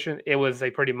situation, it was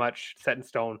a pretty much set in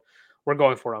stone. We're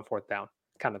going for it on fourth down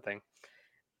kind of thing.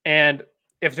 And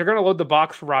if they're going to load the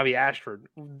box for Robbie Ashford,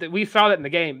 we saw that in the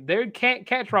game. They can't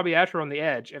catch Robbie Ashford on the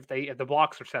edge if the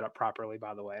blocks are set up properly,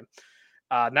 by the way.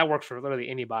 And that works for literally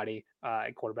anybody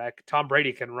at quarterback. Tom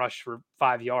Brady can rush for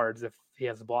 5 yards if he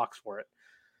has the blocks for it.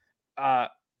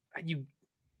 You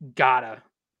gotta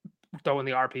throw in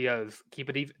the RPOs. Keep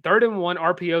it even. 3rd and 1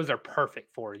 RPOs are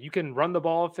perfect for it. You can run the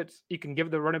ball you can give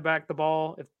the running back the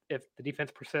ball if the defense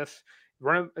persists.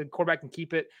 The quarterback can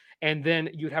keep it, and then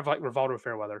you'd have like Rivaldo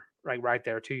Fairweather right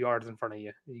there, 2 yards in front of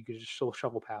you. You could just still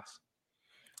shovel pass.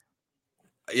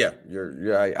 Yeah,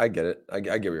 I get it. I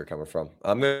get where you're coming from.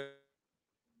 I'm gonna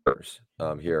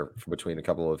here between a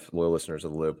couple of loyal listeners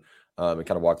of the Loop and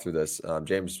kind of walk through this.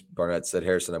 James Barnett said,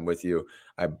 "Harrison, I'm with you.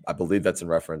 I believe that's in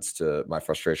reference to my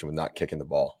frustration with not kicking the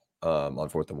ball on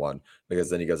 4th and 1, because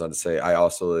then he goes on to say, I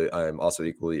am also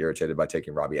equally irritated by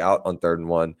taking Robbie out on 3rd and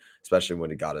 1, especially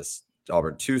when he got us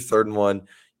Auburn 2 3rd and 1.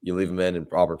 You leave him in, and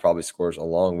Auburn probably scores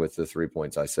along with the 3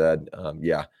 points I said.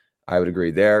 Yeah, I would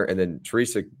agree there." And then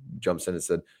Teresa jumps in and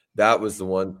said, "That was the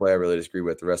one play I really disagree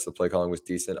with. The rest of the play calling was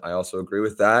decent." I also agree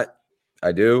with that.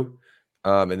 I do.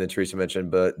 And then Teresa mentioned,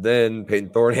 but then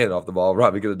Peyton Thorne handed off the ball.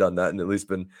 Robbie could have done that and at least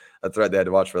been a threat they had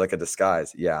to watch for, like a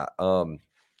disguise. Yeah.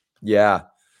 Yeah.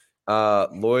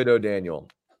 Lloyd O'Daniel.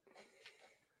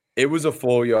 It was a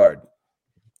full yard.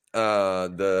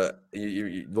 Lloyd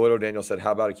O'Daniel said,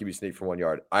 "How about a QB sneak for 1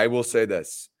 yard?" I will say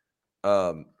this.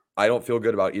 I don't feel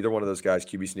good about either one of those guys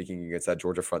QB sneaking against that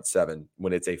Georgia front 7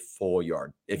 when it's a full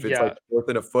yard. If it's like 4th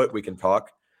and a foot, we can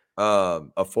talk.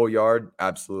 A full yard,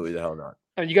 absolutely the hell not.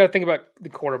 I mean, you got to think about the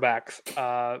quarterbacks.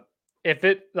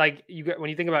 When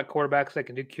you think about quarterbacks that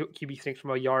can do QB sneaks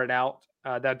from a yard out,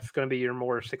 that's going to be your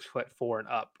more 6'4" and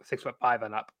up, 6'5"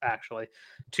 and up, actually,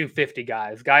 250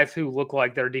 guys who look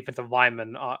like they're defensive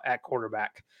linemen at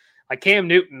quarterback. Like Cam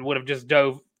Newton would have just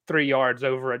dove 3 yards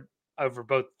over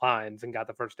both lines and got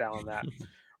the first down on that.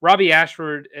 Robbie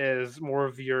Ashford is more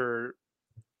of your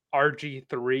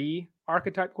RG3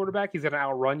 archetype quarterback. He's going to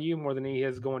outrun you more than he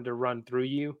is going to run through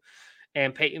you.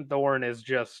 And Peyton Thorne is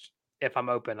just, if I'm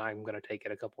open, I'm going to take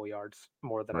it a couple yards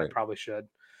more than I probably should.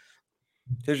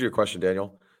 Here's your question,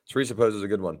 Daniel. Teresa poses a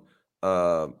good one.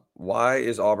 Why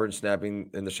is Auburn snapping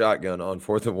in the shotgun on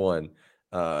 4th and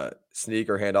 1? Sneak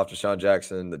or hand off to Sean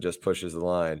Jackson that just pushes the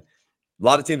line. A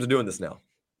lot of teams are doing this now.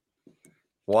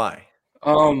 Why?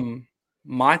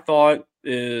 My thought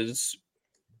is,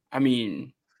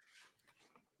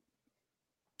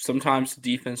 sometimes the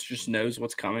defense just knows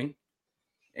what's coming.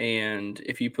 And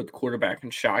if you put the quarterback in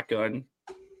shotgun,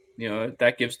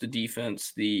 that gives the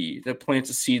defense that plants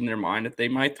a seed in their mind that they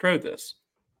might throw this.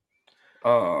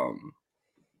 Go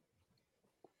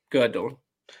ahead, Dylan.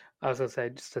 I was going to say,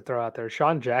 just to throw out there,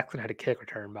 Sean Jackson had a kick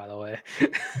return, by the way.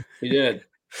 He did.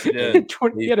 He did.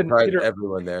 He had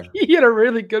everyone there. He had a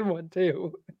really good one,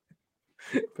 too.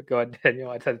 But go ahead,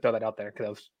 Daniel. I tried to throw that out there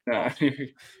because that was awesome.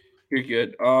 You're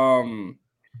good.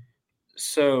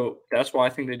 So that's why I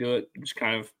think they do it. Just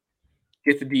kind of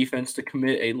get the defense to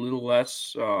commit a little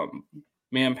less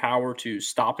manpower to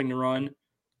stopping the run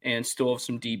and still have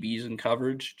some DBs in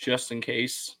coverage just in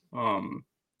case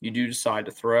you do decide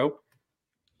to throw.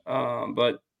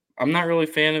 But I'm not really a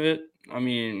fan of it.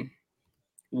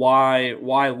 Why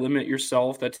limit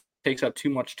yourself? That takes up too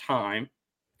much time.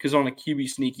 Because on a QB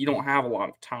sneak, you don't have a lot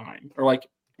of time. Or like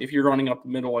if you're running up the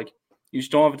middle, like you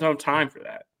just don't have a ton of time for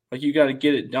that. Like you got to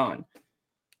get it done.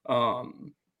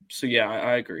 So yeah,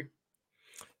 I agree.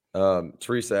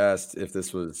 Teresa asked if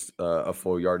this was a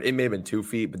full yard. It may have been 2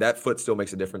 feet, but that foot still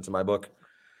makes a difference in my book.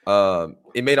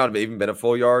 It may not have even been a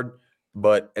full yard,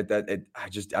 but I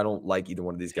don't like either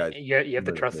one of these guys. You have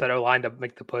to trust that O-line to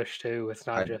make the push too. It's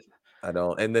not just. I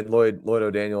don't. And then Lloyd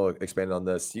O'Daniel expanded on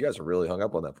this. You guys are really hung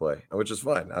up on that play, which is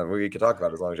fine. We can talk about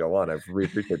it as long as y'all want. I really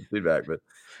appreciate the feedback, but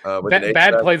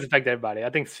bad plays affect everybody. I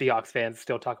think Seahawks fans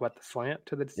still talk about the slant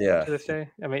to this day.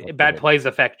 Bad plays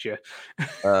affect you.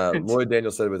 Lloyd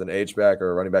Daniel said with an H-back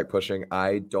or a running back pushing,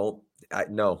 no.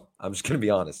 I'm just going to be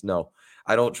honest. No,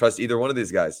 I don't trust either one of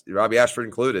these guys, Robbie Ashford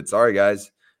included. Sorry, guys.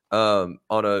 On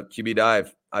a QB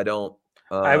dive, I don't.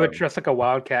 I would trust like a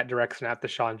wildcat direct snap to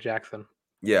Sean Jackson.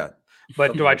 Yeah.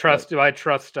 But do I trust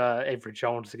Avery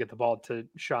Jones to get the ball to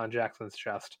Sean Jackson's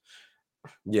chest?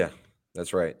 Yeah,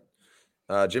 that's right.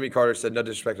 Jimmy Carter said, no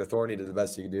disrespect to Thorne, he did the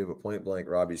best he could do, but point blank,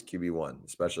 Robbie's QB1,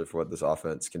 especially for what this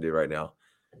offense can do right now.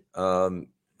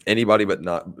 Anyone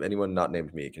not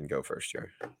named me can go first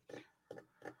here.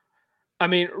 I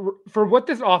mean, for what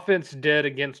this offense did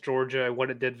against Georgia,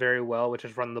 what it did very well, which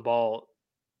is run the ball,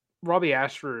 Robbie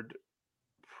Ashford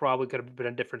probably could have been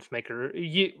a difference maker.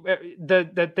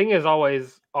 The thing is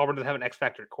always Auburn doesn't have an X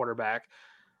factor quarterback,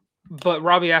 but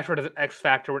Robbie Ashford is an X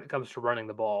factor when it comes to running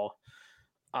the ball.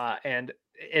 And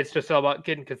it's just all about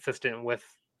getting consistent with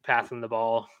passing the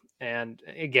ball. And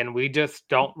again, we just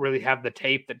don't really have the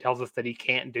tape that tells us that he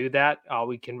can't do that. All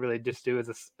we can really just do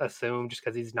is assume, just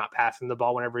because he's not passing the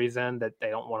ball whenever he's in, that they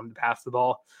don't want him to pass the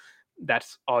ball.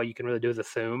 That's all you can really do is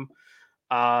assume.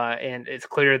 And it's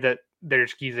clear that they're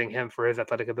just using him for his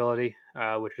athletic ability,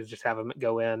 which is just have him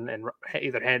go in and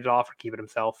either hand it off or keep it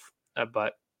himself.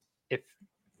 But if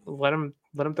let him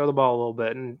throw the ball a little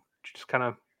bit and just kind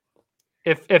of,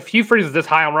 if Hugh Freeze is this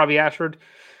high on Robbie Ashford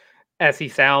as he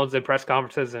sounds in press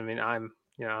conferences, I mean, I'm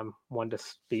one to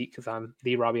speak because I'm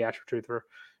the Robbie Ashford truther.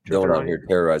 Dylan out here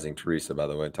terrorizing Teresa, by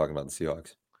the way, talking about the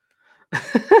Seahawks.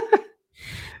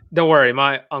 Don't worry,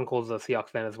 my uncle's a Seahawks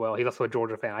fan as well. He's also a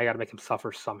Georgia fan. I got to make him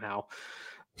suffer somehow.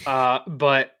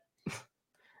 But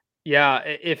yeah,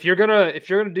 if you're gonna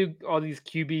do all these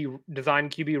design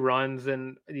QB runs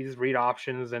and these read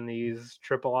options and these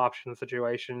triple option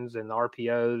situations and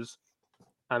RPOs,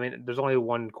 I mean, there's only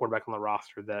one quarterback on the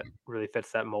roster that really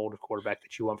fits that mold of quarterback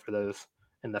that you want for those,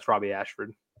 and that's Robbie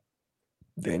Ashford.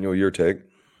 Daniel, your take?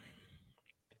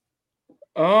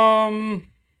 I'll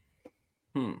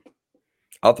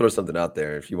throw something out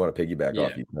there. If you want to piggyback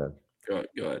off, you can. Go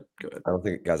ahead. I don't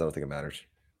think it matters.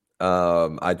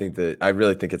 I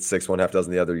really think it's 6 1, half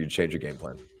dozen the other. You change your game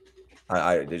plan.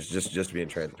 It's just being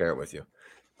transparent with you.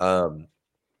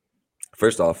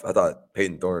 First off, I thought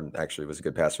Peyton Thorne actually was a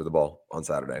good passer of the ball on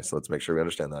Saturday. So let's make sure we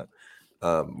understand that.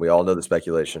 We all know the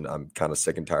speculation. I'm kind of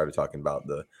sick and tired of talking about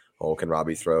the can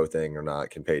Robbie throw thing or not?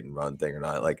 Can Peyton run thing or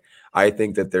not? Like, I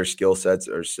think that their skill sets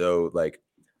are so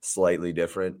slightly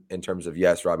different in terms of,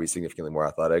 yes, Robbie's significantly more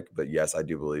athletic, but yes, I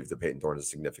do believe that Peyton Thorne is a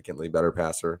significantly better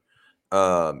passer.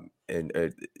 In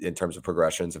terms of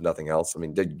progressions, if nothing else. I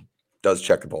mean, does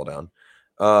check the ball down.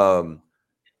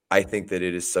 I think that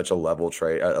it is such a level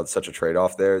trade, such a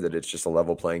trade-off there that it's just a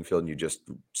level playing field and you just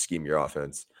scheme your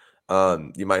offense.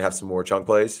 You might have some more chunk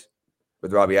plays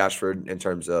with Robbie Ashford in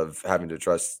terms of having to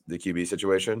trust the QB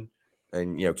situation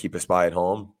and, keep a spy at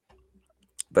home.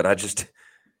 But I think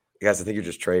you're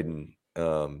just trading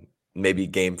maybe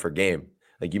game for game.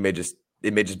 Like it may just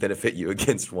benefit you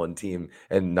against one team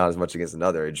and not as much against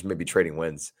another. It just may be trading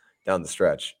wins down the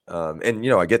stretch.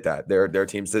 And I get that. There are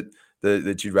teams that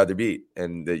you'd rather beat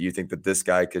and that you think that this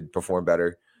guy could perform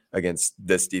better against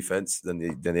this defense than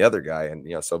the other guy.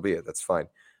 And, so be it. That's fine.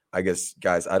 I guess,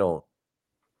 guys, I don't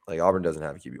Auburn doesn't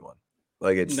have a QB1.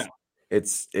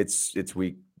 It's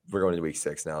week. We're going into week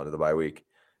 6 now into the bye week.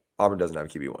 Auburn doesn't have a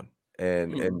QB1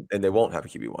 and they won't have a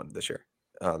QB1 this year.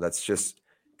 That's just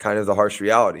kind of the harsh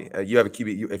reality. You have a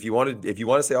QB. If you want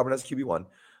to say Auburn has a QB1,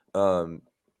 Auburn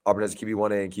has a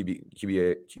QB1A and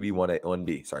QB1A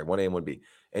 1B. Sorry, 1A and 1B,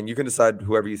 and you can decide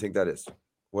whoever you think that is,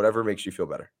 whatever makes you feel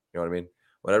better. You know what I mean?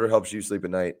 Whatever helps you sleep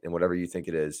at night, and whatever you think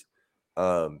it is.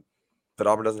 But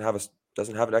Auburn doesn't have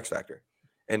an X factor,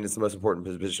 and it's the most important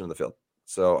position on the field.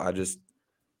 So I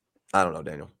don't know,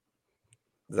 Daniel.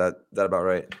 Is that about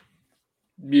right?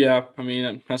 Yeah, I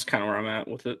mean that's kind of where I'm at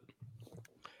with it.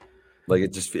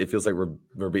 It feels like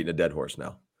we're beating a dead horse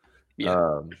now.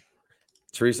 Yeah.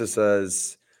 Teresa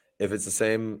says, if it's the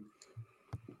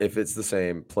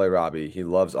same, play Robbie. He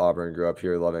loves Auburn, grew up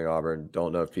here loving Auburn.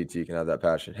 Don't know if PT can have that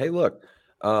passion. Hey, look,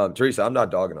 Teresa, I'm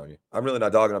not dogging on you. I'm really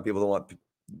not dogging on people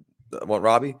that want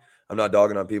Robbie. I'm not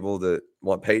dogging on people that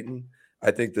want Peyton.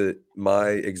 I think that my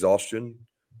exhaustion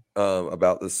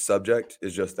about this subject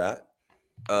is just that,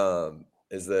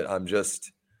 is that I'm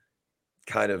just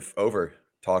kind of over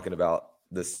talking about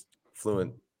this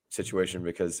fluent situation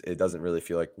because it doesn't really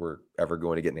feel like we're ever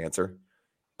going to get an answer.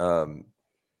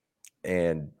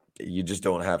 And you just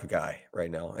don't have a guy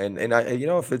right now. And I,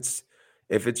 if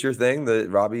it's your thing that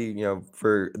Robbie,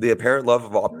 for the apparent love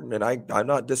of Auburn, and I'm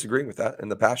not disagreeing with that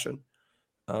and the passion.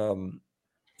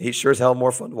 He's sure as hell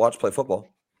more fun to watch play football.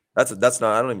 That's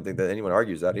not, I don't even think that anyone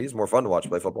argues that. He's more fun to watch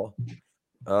play football.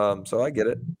 So I get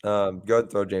it. Go ahead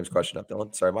and throw James' question up,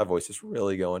 Dylan. Sorry, my voice is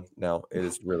really going now. It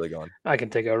is really gone. I can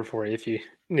take over for you if you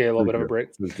need a little bit of a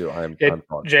break. Please do. I'm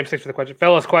James, thanks for the question.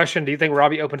 Fellas, question: do you think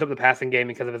Robbie opens up the passing game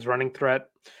because of his running threat?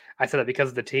 I said that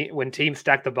because the team, when teams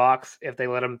stack the box, if they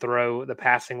let him throw, the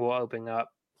passing will open up.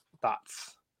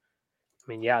 Thoughts?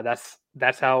 I mean, yeah,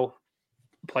 that's how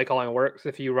play calling works.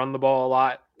 If you run the ball a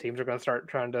lot, teams are going to start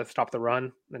trying to stop the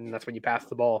run, and that's when you pass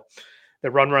the ball.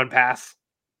 The run, pass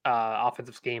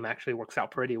offensive scheme actually works out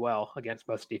pretty well against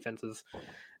most defenses,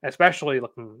 especially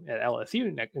looking at LSU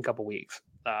in a couple weeks.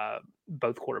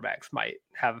 Both quarterbacks might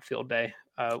have a field day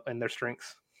in their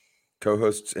strengths.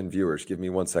 Co-hosts and viewers, give me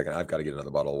 1 second. I've got to get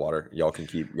another bottle of water. Y'all keep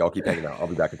hanging out. I'll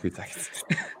be back in 2 seconds.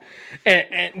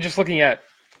 and just looking at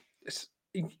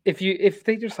if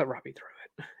they just let Robbie throw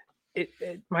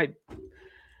it might.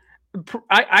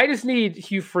 I just need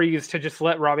Hugh Freeze to just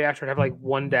let Robbie Ashford have like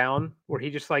one down where he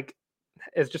just like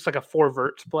is just like a 4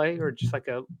 verts play or just like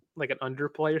an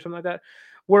underplay or something like that,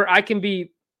 where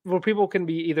people can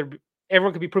be either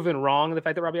everyone can be proven wrong in the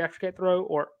fact that Robbie Ashford can't throw,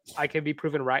 or I can be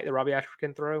proven right that Robbie Ashford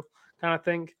can throw, kind of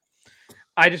thing.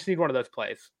 I just need one of those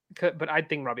plays, but I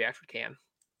think Robbie Ashford can.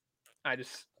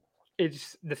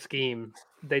 It's the scheme.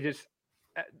 They just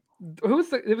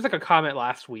it was like a comment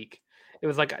last week. It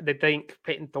was like they think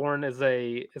Peyton Thorne is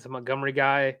a Montgomery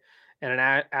guy and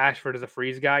an Ashford is a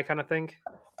Freeze guy, kind of thing.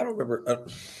 I don't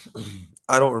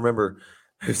remember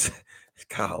who said,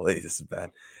 golly, this is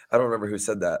bad. I don't remember who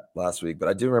said that last week, but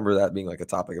I do remember that being like a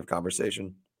topic of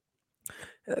conversation.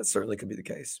 And that certainly could be the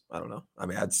case. I don't know. I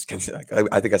mean, I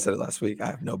think I said it last week. I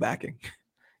have no backing.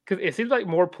 Because it seems like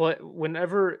more play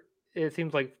whenever it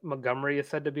seems like Montgomery is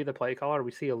said to be the play caller,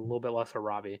 we see a little bit less of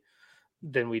Robbie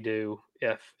than we do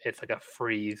if it's like a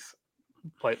Freeze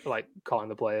play, like calling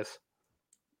the plays.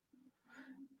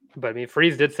 But I mean,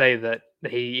 Freeze did say that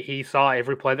he saw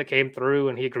every play that came through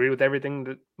and he agreed with everything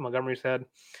that Montgomery said.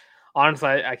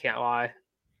 Honestly, I can't lie.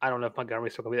 I don't know if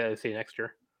Montgomery's still going to be the OC next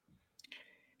year.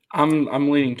 I'm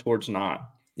leaning towards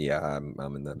not. Yeah,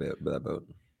 I'm in that boat.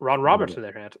 Ron Roberts, on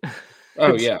their hand.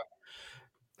 Oh yeah,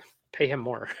 pay him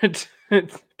more.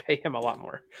 Pay him a lot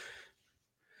more.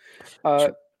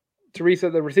 Teresa,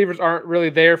 the receivers aren't really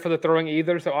there for the throwing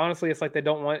either. So honestly, it's like they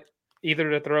don't want either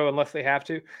to throw unless they have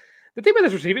to. The thing about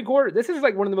this receiving core, this is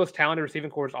like one of the most talented receiving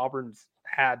cores Auburn's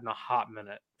had in a hot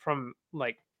minute. From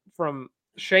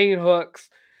Shane Hooks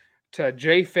to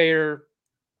Jay Fair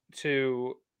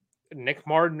to Nick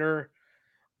Mardner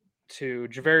to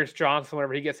Javarius Johnson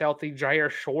whenever he gets healthy. Jair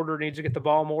Shorter needs to get the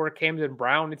ball more. Camden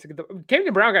Brown needs to get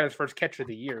Camden Brown got his first catch of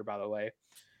the year, by the way.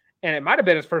 And it might have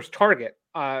been his first target.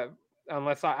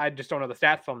 Unless I just don't know the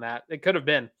stats on that. It could have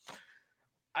been.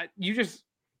 You just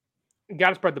got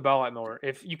to spread the ball out more.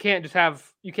 If you can't have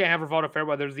Rivaldo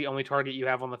Fairweather's the only target you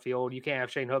have on the field. You can't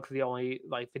have Shane Hooks the only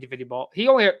like 50-50 ball.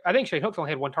 I think Shane Hooks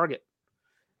only had one target.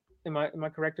 Am I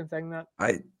correct in saying that?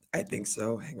 I think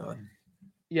so. Hang on.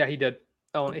 Yeah, he did.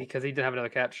 Oh, because he didn't have another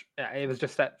catch. It was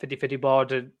just that 50-50 ball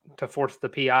to force the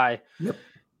PI. Yep.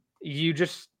 You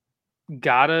just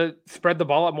gotta spread the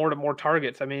ball out more to more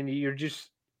targets. I mean, you're just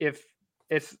if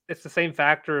it's the same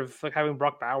factor of like having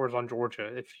Brock Bowers on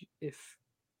Georgia.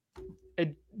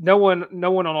 No one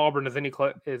on Auburn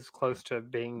is close to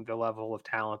being the level of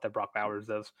talent that Brock Bowers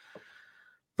is.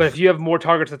 But if you have more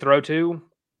targets to throw to,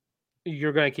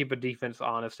 you're going to keep a defense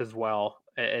honest as well.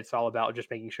 It's all about just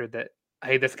making sure that,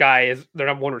 hey, this guy is their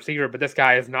number one receiver, but this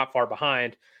guy is not far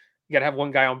behind. You got to have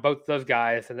one guy on both those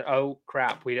guys, and oh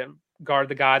crap, we didn't guard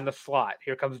the guy in the slot.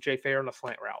 Here comes Jay Fair on the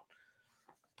slant route.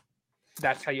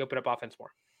 That's how you open up offense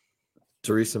more.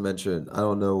 Teresa mentioned, I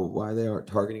don't know why they aren't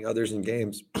targeting others in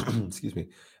games. Excuse me.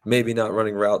 Maybe not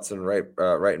running routes and right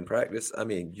in practice. I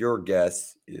mean, your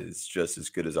guess is just as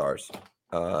good as ours.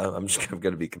 I'm going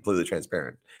to be completely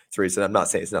transparent, Teresa. I'm not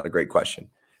saying it's not a great question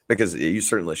because you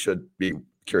certainly should be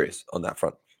curious on that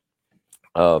front.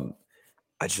 I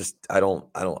don't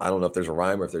know if there's a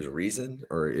rhyme or if there's a reason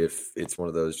or if it's one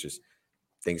of those just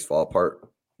things fall apart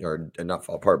or not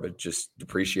fall apart, but just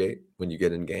depreciate when you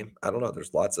get in game. I don't know.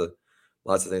 There's lots of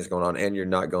things going on, and you're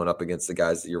not going up against the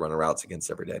guys that you're running routes against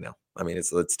every day now. I mean,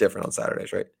 it's different on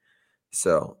Saturdays, right?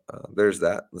 So there's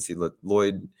that. Let's see.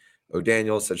 Lloyd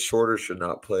O'Daniel said Shorter should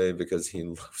not play because he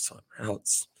loves on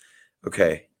routes.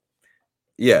 Okay.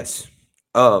 Yes.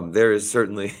 There is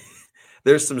certainly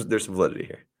there's some validity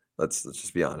here. Let's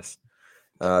just be honest.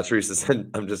 Teresa said,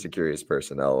 I'm just a curious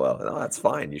person. LOL. No, that's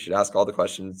fine. You should ask all the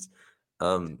questions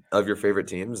of your favorite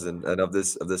teams and of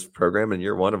this program in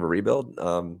year one of a rebuild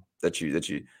that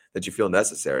you feel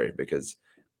necessary, because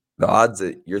the odds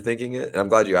that you're thinking it, and I'm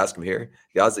glad you asked him here,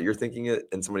 the odds that you're thinking it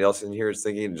and somebody else in here is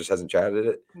thinking it and just hasn't chatted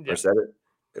it or said it,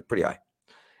 it's pretty high.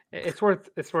 It's worth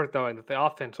knowing that the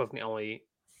offense wasn't the only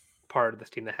part of this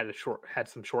team that had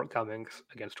some shortcomings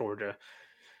against Georgia.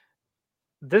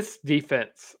 This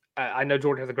defense, I know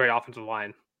Georgia has a great offensive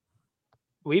line.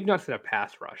 We've not seen a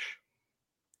pass rush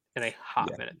in a hot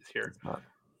minute this year.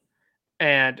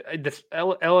 And this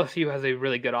LSU has a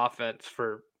really good offense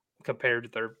for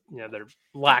compared to their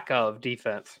lack of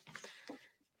defense.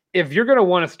 If you're going to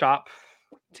want to stop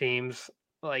teams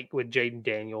like with Jaden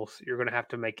Daniels, you're going to have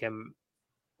to make him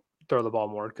throw the ball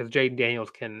more because Jaden Daniels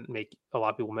can make a lot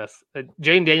of people miss.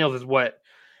 Jaden Daniels is what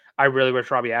I really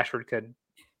wish Robbie Ashford could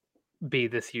be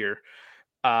this year.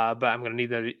 But I'm going to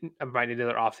need I might need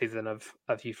another offseason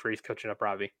of Hugh Freeze coaching up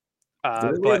Robbie.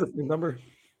 Do they have the same number?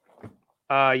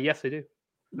 Yes, they do.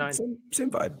 9.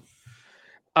 Same vibe.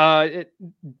 I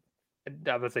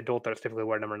would say dual threats typically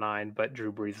wear number 9, but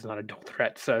Drew Brees is not a dual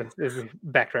threat, so this is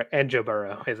backtrack. And Joe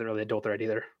Burrow isn't really a dual threat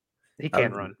either. He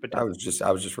can run, but I was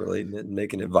just relating it and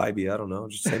making it vibey. I don't know,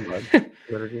 just same vibe.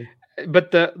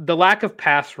 But the lack of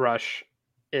pass rush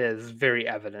is very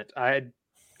evident.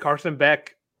 Carson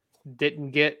Beck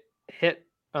didn't get hit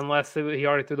unless he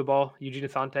already threw the ball. Eugene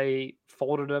Asante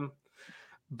folded him,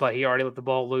 but he already let the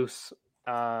ball loose.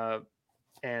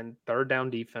 And third down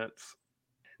defense,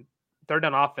 third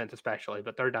down offense especially,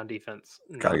 but third down defense.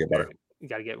 Gotta get better. You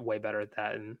got to get way better at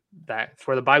that, and that's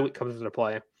where the bye week comes into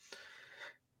play.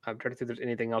 I'm trying to see if there's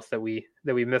anything else that we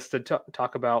missed to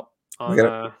talk about.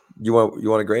 You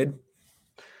want a grade?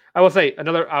 I will say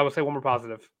one more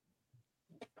positive.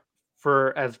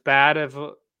 For as bad as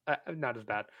not as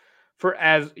bad, for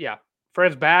as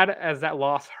bad as that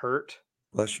loss hurt.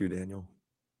 Bless you, Daniel.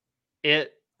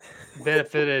 It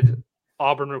benefited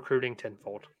Auburn recruiting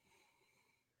tenfold.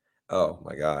 Oh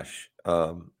my gosh.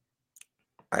 I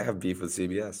have beef with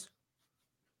CBS.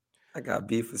 I got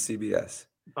beef with CBS.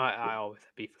 I always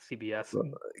have beef with CBS.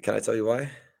 Can I tell you why?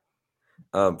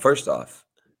 First off,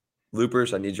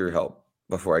 Loopers, I need your help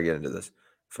before I get into this.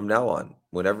 From now on,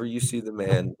 whenever you see the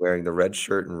man wearing the red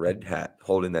shirt and red hat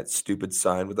holding that stupid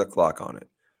sign with a clock on it,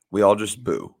 we all just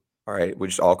boo. All right? We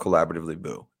just all collaboratively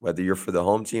boo. Whether you're for the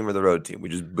home team or the road team, we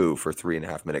just boo for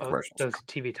 3.5-minute commercials. Those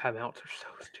TV timeouts are so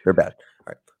stupid. They're bad. All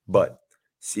right. But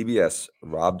CBS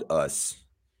robbed us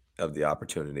of the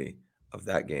opportunity of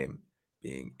that game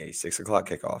being a 6:00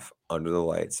 kickoff under the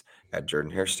lights at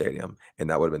Jordan-Hare Stadium. And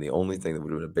that would have been the only thing that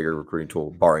would have been a bigger recruiting tool,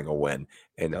 barring a win.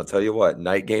 And I'll tell you what,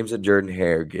 night games at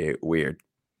Jordan-Hare get weird.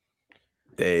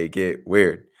 They get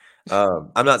weird.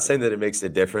 I'm not saying that it makes a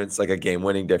difference, like a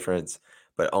game-winning difference,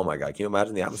 but oh my God, can you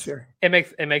imagine the atmosphere? It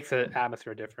makes an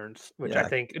atmosphere difference, which I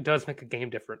think it does make a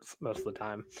game difference most of the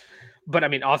time. But I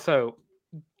mean, also,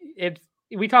 I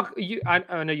know we talk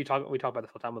about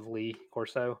this all the time with Lee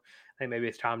Corso. I think maybe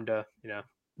it's time to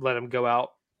let him go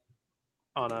out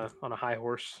on a high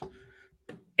horse.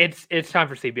 It's time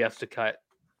for CBS to cut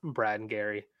Brad and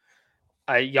Gary.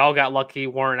 Y'all got lucky.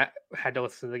 Warren had to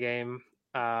listen to the game,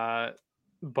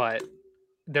 but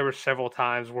there were several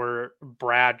times where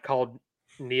Brad called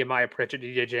Nehemiah Pritchett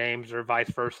DJ James or vice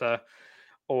versa,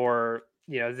 or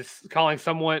just calling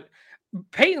someone.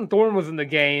 Peyton Thorne was in the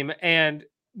game, and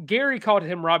Gary called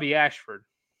him Robbie Ashford.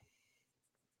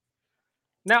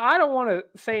 Now, I don't want to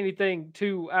say anything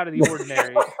too out of the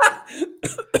ordinary,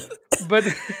 but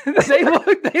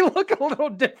they look a little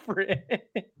different.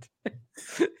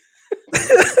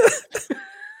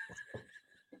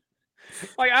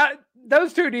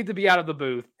 Those two need to be out of the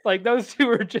booth. Like, those two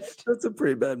are just... That's a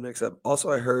pretty bad mix-up.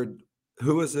 Also, I heard...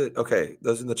 Who was it? Okay,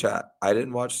 those in the chat. I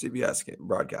didn't watch CBS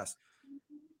broadcast.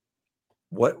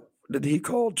 What did he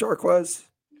call Jarquez?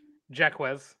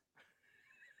 Jacquez.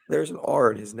 There's an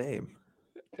R in his name.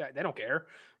 They don't care.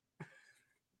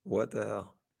 What the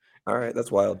hell? All right,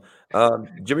 that's wild.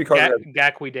 Jimmy Carter.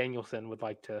 Gakwe Danielson would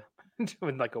like to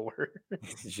a word.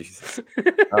 Jesus.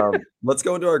 Let's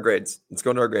go into our grades. And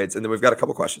then we've got a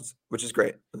couple questions, which is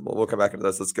great. We'll come back into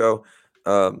this. Let's go.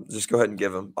 Just go ahead and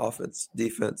give them offense,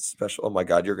 defense, special. Oh my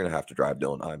God, you're going to have to drive,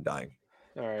 Dylan. I'm dying.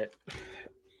 All right.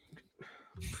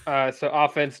 So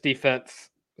offense, defense,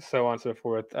 so on and so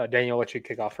forth. Daniel, I'll let you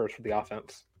kick off first for the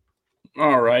offense.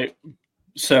 All right.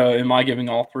 So am I giving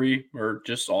all three or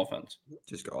just offense?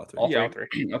 Just go all three. All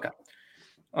three. Okay.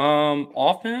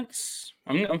 Offense,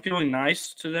 I'm feeling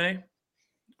nice today.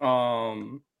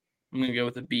 I'm gonna go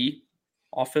with a B.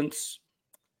 Offense.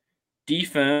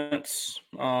 Defense,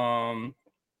 I'm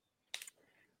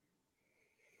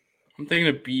thinking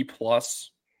a B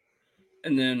plus,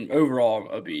 and then overall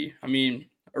a B. I mean,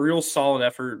 a real solid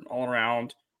effort all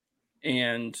around,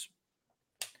 and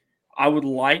I would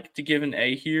like to give an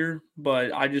A here,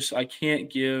 but I can't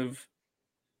give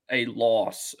a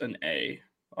loss an A.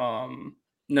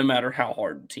 No matter how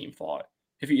hard the team fought.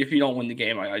 If you don't win the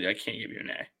game, I can't give you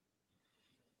an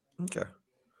A. Okay.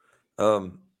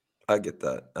 I get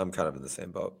that. I'm kind of in the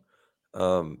same boat.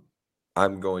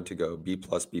 I'm going to go B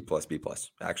plus, B plus, B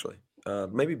plus, actually.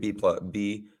 Maybe B plus,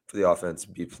 B for the offense,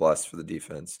 B plus for the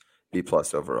defense, B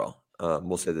plus overall.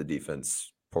 We'll say the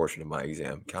defense portion of my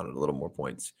exam counted a little more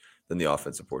points than the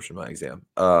offensive portion of my exam.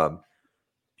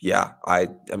 Yeah, I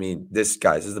mean, this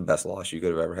is the best loss you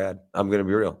could have ever had. I'm going to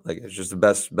be real. Like, it's just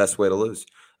the best way to lose.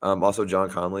 Also, John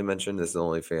Conley mentioned, this is the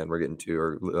only fan we're getting to,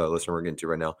 or listener we're getting to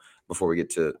right now. Before we're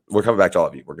coming back to all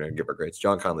of you. We're going to give our grades.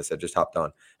 John Conley said, just hopped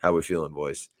on. How we feeling,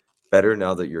 boys? Better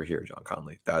now that you're here, John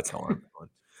Conley. That's how I'm feeling.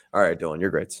 All right, Dylan,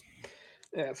 your grades.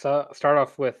 Yeah, so start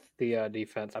off with the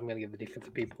defense. I'm going to give the defense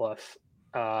a B+.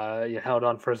 You held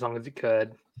on for as long as you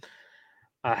could.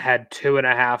 Had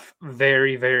 2.5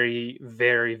 very, very,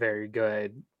 very, very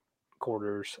good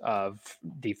quarters of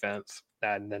defense.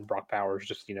 And then Brock Bowers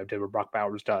just, did what Brock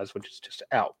Bowers does, which is just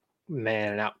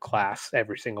outclass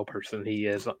every single person he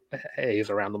is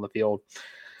around on the field.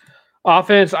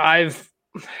 Offense,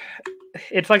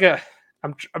 it's like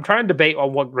I'm trying to debate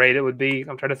on what grade it would be.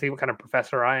 I'm trying to see what kind of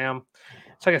professor I am.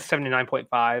 It's like a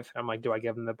 79.5. I'm like, do I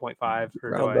give them the 0.5?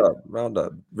 Round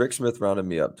up. Rick Smith rounded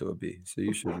me up to a B, so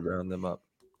you should round them up.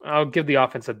 I'll give the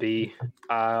offense a B.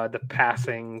 The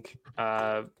passing,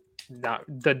 not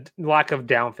the lack of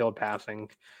downfield passing,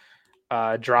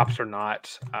 drops or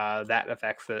not, that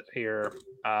affects it here.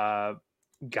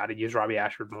 Got to use Robbie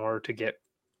Ashford more to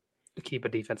keep a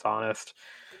defense honest.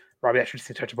 Robbie Ashford needs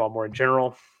to touch the ball more in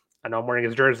general. I know I'm wearing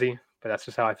his jersey, but that's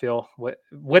just how I feel.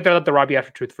 With the Robbie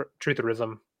Ashford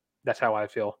trutherism, that's how I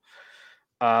feel.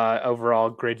 Overall,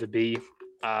 grades a B.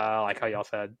 Like how y'all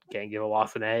said, can't give a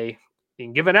loss an A. You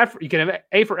can give an effort. You can have an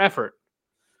A for effort,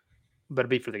 but a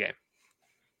B for the game.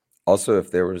 Also,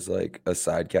 if there was like a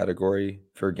side category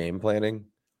for game planning,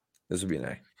 this would be an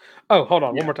A. Oh, hold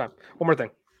on. Yeah. One more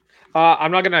thing.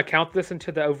 I'm not going to count this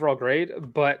into the overall grade,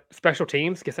 but special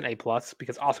teams gets an A+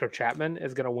 because Oscar Chapman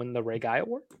is going to win the Ray Guy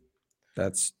Award.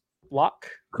 That's lock.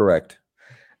 Correct.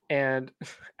 And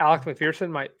Alex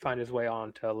McPherson might find his way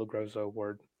on to Lou Groza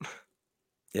Award.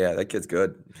 Yeah, that kid's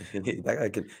good. That guy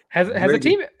could. Has a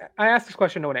team? I asked this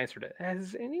question, no one answered it.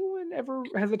 Has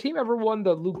a team ever won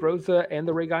the Lou Groza and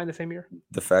the Ray Guy in the same year?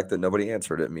 The fact that nobody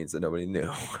answered it means that nobody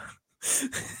knew.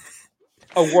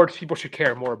 Awards people should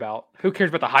care more about. Who cares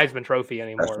about the Heisman Trophy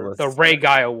anymore? The Ray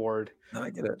Guy Award. No, I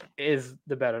get it. Is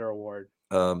the better award.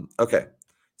 Okay,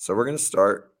 so we're gonna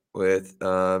start with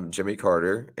Jimmy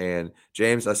Carter and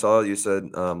James. I saw you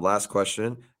said last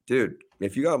question, dude.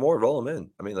 If you got more, roll them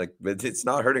in. I mean, like, it's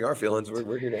not hurting our feelings.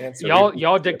 We're here to answer.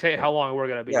 Y'all dictate how long we're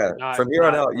gonna be. Yeah, from here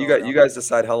on out, you guys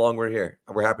decide how long we're here.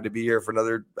 We're happy to be here for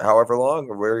another however long,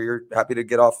 or we're happy to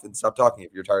get off and stop talking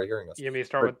if you're tired of hearing us. You want me to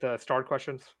start with the starred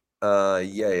questions?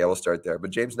 Yeah, we'll start there. But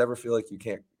James, never feel like you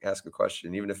can't ask a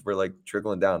question, even if we're like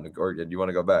trickling down, or you want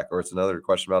to go back, or it's another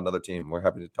question about another team. We're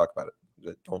happy to talk about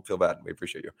it. Don't feel bad. We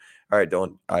appreciate you. All right,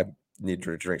 Dylan, I need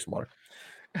to drink some water.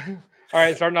 All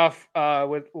right, starting off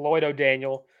with Lloyd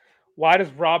O'Daniel. Why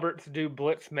does Roberts do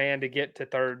blitz man to get to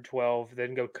 3rd 12,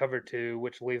 then go cover 2,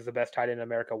 which leaves the best tight end in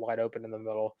America wide open in the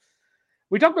middle?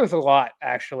 We talk about this a lot,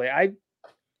 actually. I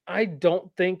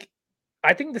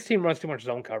think this team runs too much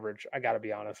zone coverage. I got to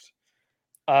be honest.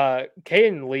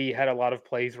 Caden Lee had a lot of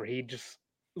plays where he just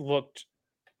looked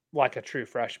like a true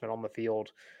freshman on the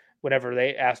field whenever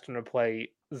they asked him to play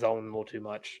zone a little too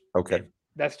much. Okay. And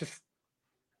that's just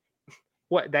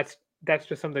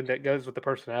just something that goes with the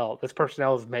personnel. This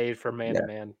personnel is made for man to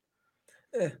man.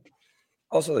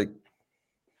 Also, like,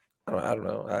 I don't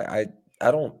know. I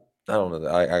don't know.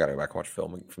 I gotta go back and watch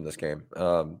film from this game.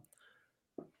 I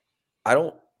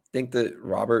don't think that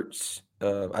Roberts.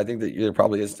 I think that there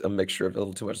probably is a mixture of a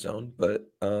little too much zone, but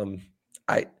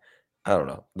I don't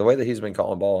know. The way that he's been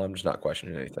calling ball, I'm just not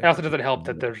questioning anything. It also doesn't help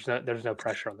that there's no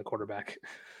pressure on the quarterback.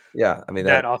 Yeah, I mean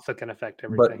that also can affect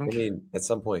everything. But I mean, at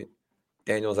some point,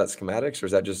 Daniel, is that schematics or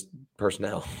is that just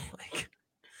personnel?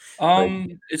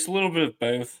 It's a little bit of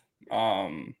both.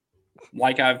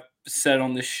 Like I've said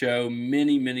on this show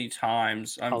many, many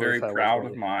times, I'm very proud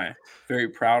of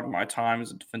my time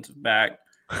as a defensive back.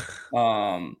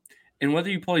 And whether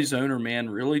you play zone or man,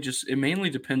 really it mainly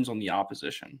depends on the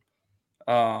opposition.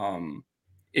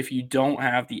 If you don't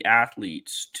have the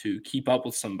athletes to keep up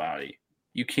with somebody,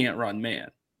 you can't run man.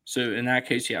 So in that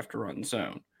case, you have to run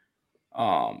zone.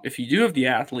 If you do have the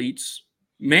athletes,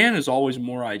 man is always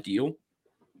more ideal.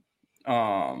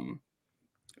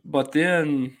 But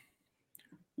then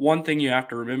one thing you have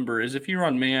to remember is if you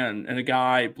run man and a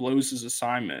guy blows his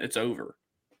assignment, it's over.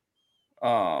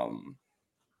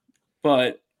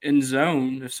 But in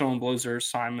zone, if someone blows their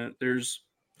assignment, there's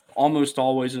almost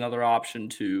always another option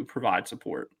to provide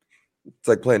support. It's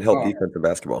like playing help defense in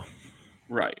basketball.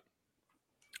 Right.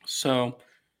 So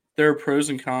there are pros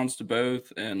and cons to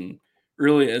both, and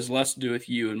really it has less to do with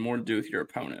you and more to do with your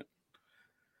opponent.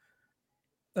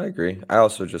 I agree. I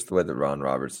also just the way that Ron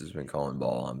Roberts has been calling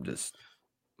ball, I'm just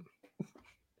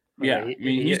Yeah, I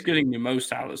mean, he's getting the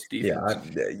most out of this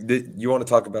defense. Yeah, you want to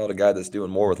talk about a guy that's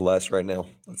doing more with less right now?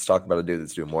 Let's talk about a dude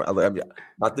that's doing more. I mean,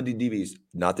 not the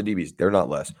DBs. They're not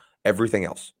less. Everything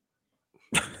else.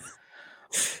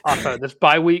 Also, this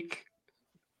bye week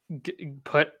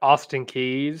put Austin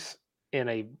Keys in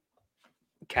a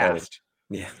cast.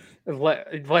 Yeah.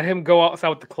 Let him go outside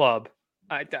with the club.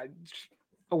 I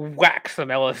whack some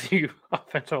LSU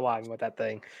offensive line with that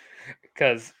thing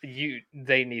because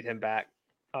they need him back.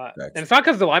 And it's not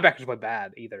because the linebackers play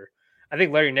bad either. I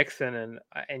think Larry Nixon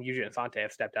and Eugene Asante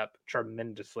have stepped up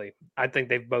tremendously. I think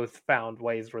they've both found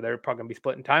ways where they're probably going to be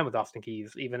splitting time with Austin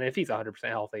Keys, even if he's 100%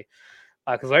 healthy.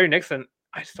 Because Larry Nixon,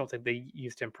 I just don't think they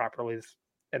used him properly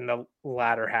in the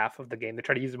latter half of the game. They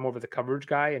tried to use him more as a coverage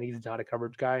guy, and he's not a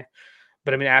coverage guy.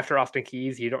 But I mean, after Austin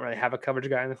Keys, you don't really have a coverage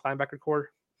guy in this linebacker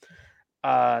core.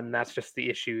 And that's just the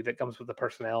issue that comes with the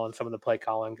personnel and some of the play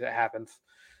calling that happens.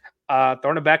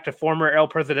 Throwing it back to former El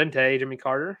Presidente, Jimmy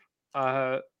Carter.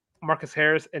 Marcus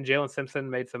Harris and Jalen Simpson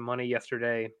made some money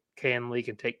yesterday. Can Lee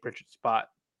can take Pritchard's spot,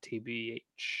 TBH.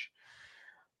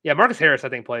 Yeah, Marcus Harris, I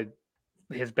think, played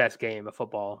his best game of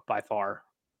football by far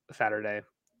Saturday.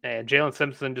 And Jalen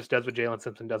Simpson just does what Jalen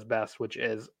Simpson does best, which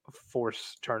is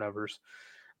force turnovers,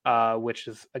 which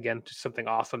is, again, just something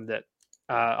awesome that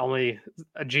only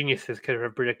a genius could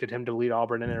have predicted him to lead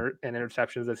Auburn in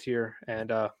interceptions this year.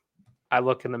 And I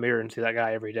look in the mirror and see that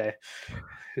guy every day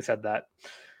who said that.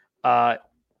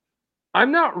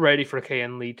 I'm not ready for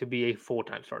KN Lee to be a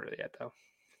full-time starter yet, though.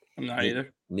 I'm not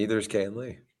either. Neither is KN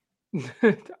Lee.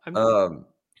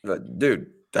 Dude,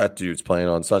 that dude's playing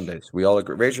on Sundays. We all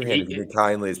agree. Raise your hand if you think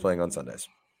KN Lee is playing on Sundays.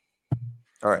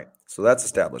 All right, so that's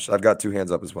established. I've got 2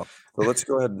 hands up as well. So let's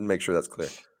go ahead and make sure that's clear.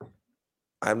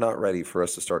 I'm not ready for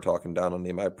us to start talking down on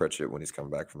Nehemiah Pritchett when he's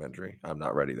coming back from injury. I'm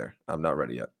not ready there. I'm not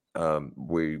ready yet.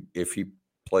 If he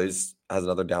has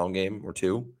another down game or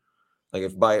 2, like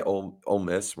if by Ole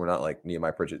Miss we're not like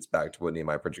Nehemiah Pritchett's back to what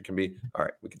Nehemiah Pritchett can be, all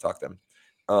right, we can talk to him.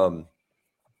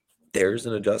 There's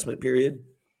an adjustment period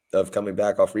of coming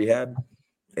back off rehab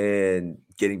and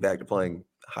getting back to playing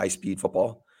high speed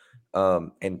football.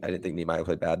 And I didn't think Nehemiah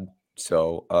played bad.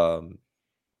 So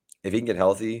if he can get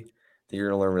healthy, you're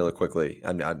going to learn really quickly.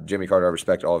 Jimmy Carter, I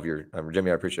respect all of your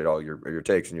Jimmy, I appreciate all your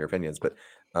takes and your opinions, but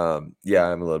yeah,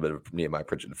 I'm a little bit of a Nehemiah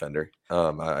Pritchett defender.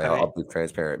 I'll be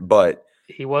transparent, but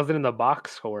he wasn't in the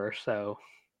box score, so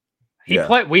he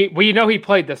played. We know he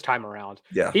played this time around.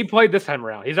 Yeah, he played this time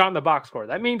around. He's not in the box score.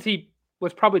 That means he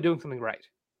was probably doing something right.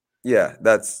 Yeah,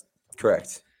 that's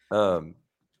correct.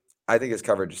 I think his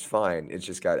coverage is fine. It's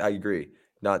just I agree.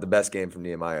 Not the best game from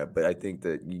Nehemiah, but I think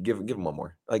that you give him one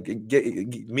more. Like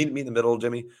meet me in the middle,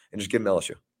 Jimmy, and just give him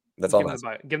LSU. That's all.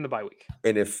 Give him the bye week.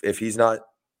 And if he's not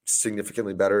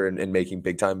significantly better in making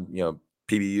big time,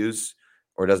 PBUs,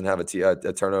 or doesn't have a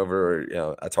turnover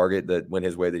or a target that went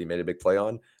his way that he made a big play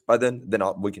on, by then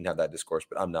we can have that discourse.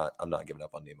 But I'm not giving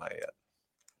up on Nehemiah yet.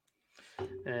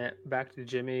 And back to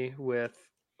Jimmy with.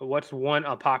 What's one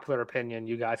unpopular opinion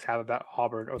you guys have about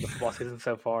Auburn or the football season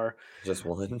so far? Just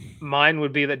one. Mine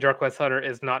would be that Jarquez Hunter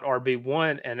is not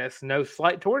RB1, and it's no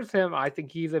slight towards him. I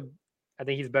think he's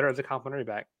better as a complimentary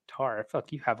back. Tar,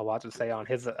 fuck, you have a lot to say on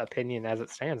his opinion as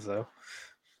it stands, though.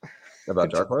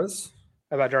 About Jarquez?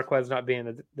 About Jarquez not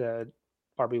being the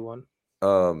RB1.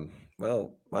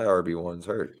 Well, my RB1's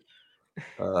hurt.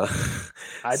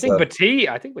 I think Batie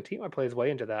might play his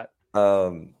way into that.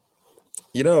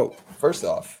 First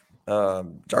off,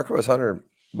 Jarquez Hunter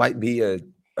might be a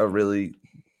really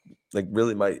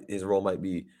his role might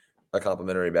be a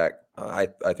complimentary back. I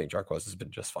think Jarquez has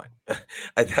been just fine.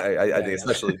 I think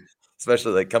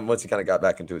especially like once he kind of got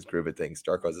back into his groove of things,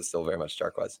 Jarquez is still very much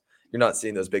Jarquez. You're not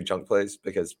seeing those big chunk plays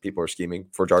because people are scheming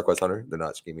for Jarquez Hunter. They're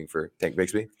not scheming for Tank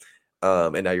Bixby.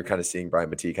 And now you're kind of seeing Brian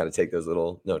Batie kind of take those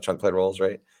little chunk play roles,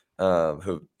 right?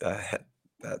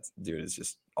 That dude is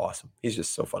just awesome. He's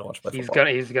just so fun to watch play football.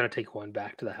 He's gonna take one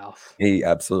back to the house. He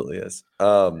absolutely is.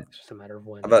 It's just a matter of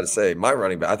when. I'm about to say my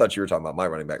running back. I thought you were talking about my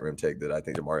running back room take that I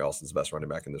think Damari Alston's the best running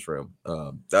back in this room.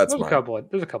 There's a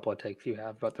couple of takes you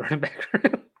have about the running back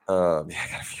room. Yeah, I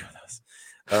got a few of those.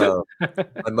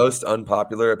 My most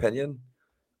unpopular opinion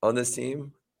on this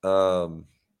team. I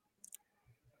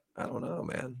don't know,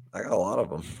 man. I got a lot of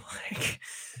them.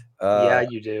 Yeah,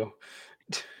 you do.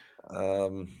 I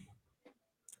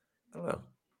don't know.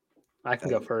 I can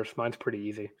go first. Mine's pretty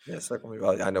easy. Yeah,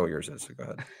 I know what yours is, so go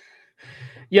ahead.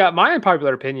 Yeah, my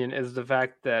unpopular opinion is the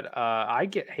fact that I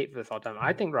get hate for this all the time.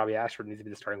 I think Robbie Ashford needs to be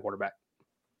the starting quarterback.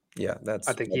 Yeah, I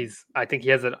think he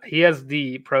has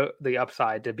the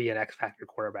upside to be an X factor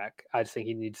quarterback. I just think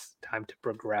he needs time to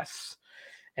progress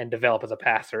and develop as a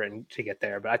passer and to get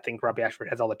there. But I think Robbie Ashford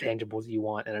has all the tangibles you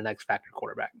want in an X factor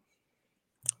quarterback.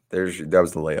 That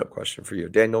was the layup question for you.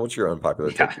 Daniel, what's your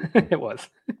unpopular take? Yeah, it was.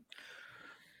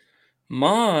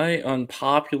 My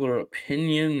unpopular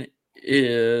opinion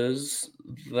is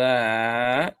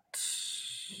that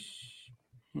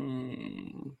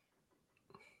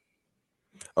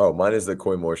Oh, mine is that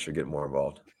Coy Moore should get more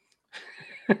involved.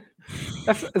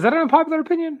 Is that an unpopular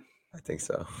opinion? I think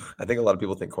so. I think a lot of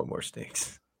people think Coy Moore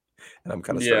stinks, and I'm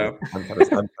kind of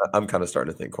I'm kind of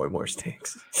starting to think Coy Moore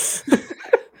stinks.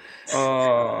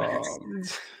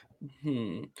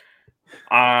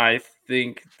 I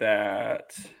think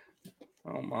that.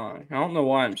 Oh my! I don't know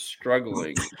why I'm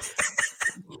struggling.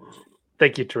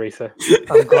 Thank you, Teresa.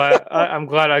 I'm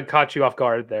glad I caught you off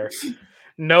guard there.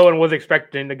 No one was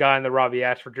expecting the guy in the Robbie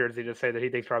Ashford jersey to say that he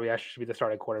thinks Robbie Ashford should be the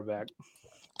starting quarterback.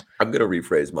 I'm going to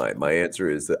rephrase my answer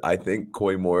is that I think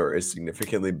Coy Moore is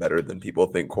significantly better than people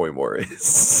think Coy Moore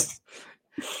is.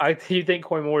 You think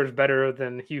Coy Moore is better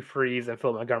than Hugh Freeze and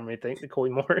Phil Montgomery think that Coy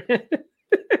Moore is?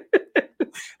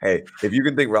 Hey, if you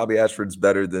can think Robbie Ashford's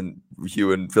better than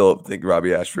Hugh and Philip think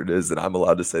Robbie Ashford is, then I'm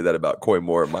allowed to say that about Coy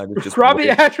Moore. Mine is just Robbie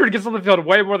Ashford gets on the field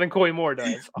way more than Coy Moore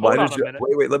does. Hold on a minute.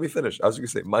 Wait, let me finish. I was going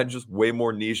to say mine's just way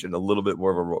more niche and a little bit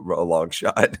more of a long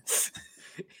shot.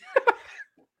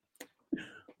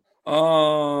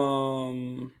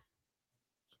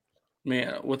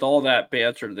 Man, with all that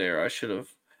banter there, I should have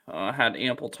had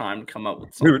ample time to come up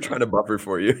with something. We were trying to buffer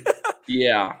for you.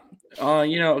 Yeah.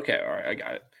 Okay, all right, I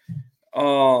got it.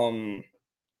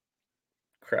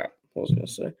 Crap. What was I gonna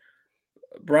say?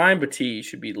 Brian Batiste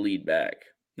should be the lead back.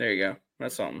 There you go.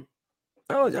 That's something.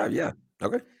 Oh yeah.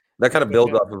 Okay. That kind of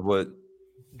builds off of what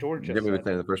George was saying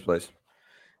in the first place.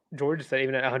 George said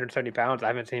even at 170 pounds, I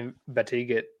haven't seen Batiste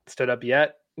get stood up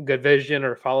yet. Good vision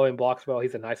or following blocks well.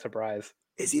 He's a nice surprise.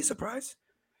 Is he a surprise?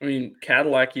 I mean,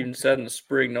 Cadillac even said in the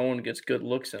spring no one gets good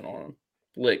looks in on him.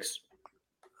 Licks.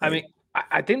 I mean,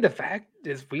 I think the fact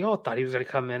is we all thought he was going to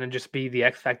come in and just be the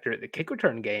X factor at the kick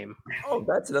return game. Oh,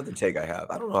 that's another take I have.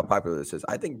 I don't know how popular this is.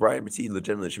 I think Brian Batiste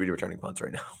legitimately should be returning punts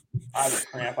right now. I have a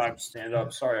cramp. I have to stand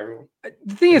up. Sorry, everyone.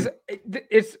 The thing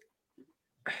is,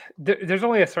 there's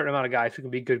only a certain amount of guys who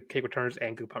can be good kick returners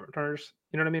and good punt returners.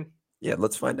 You know what I mean? Yeah,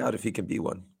 let's find out if he can be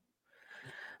one.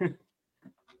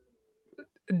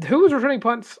 Who was returning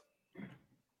punts?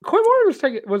 Coy Moore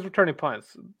was returning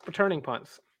punts.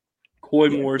 Coy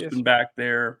Moore's been back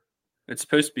there. It's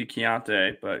supposed to be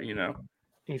Keontae, but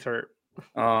he's hurt.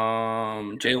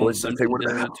 Jalen Simpson did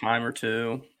it a time or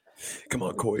two. Come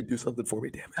on, Coy, do something for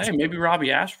me, damn it. Hey, maybe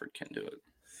Robbie Ashford can do it.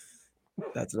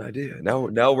 That's an idea.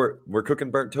 Now we're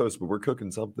cooking burnt toast, but we're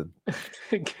cooking something.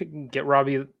 Get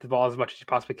Robbie the ball as much as you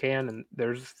possibly can, and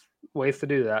there's ways to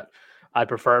do that. I'd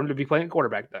prefer him to be playing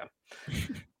quarterback, though.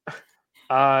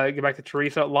 Get back to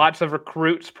Teresa. Lots of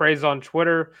recruits praised on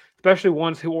Twitter, especially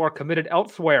ones who are committed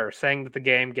elsewhere, saying that the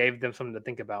game gave them something to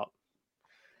think about.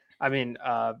 I mean,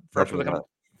 first one to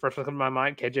come to my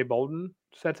mind, KJ Bolden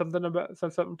said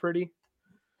something pretty.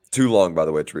 Too long, by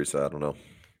the way, Teresa. I don't know.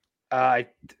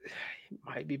 He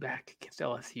might be back against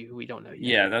LSU. We don't know yet.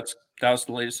 Yeah, that was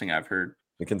the latest thing I've heard.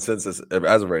 The consensus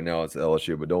as of right now is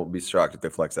LSU, but don't be shocked if they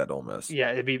flex that Ole Miss.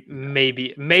 Yeah, it'd be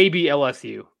maybe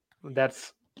LSU.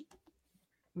 That's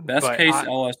best case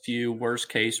LSU, worst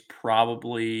case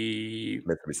probably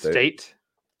Mississippi State.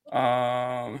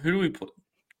 Who do we put?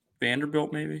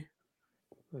 Vanderbilt, maybe.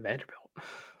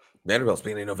 Vanderbilt's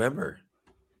beginning of November.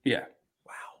 Yeah.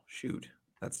 Wow. Shoot.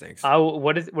 That stinks.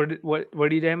 What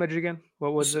did he damage again?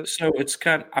 What was it? So it's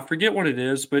I forget what it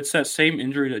is, but it's that same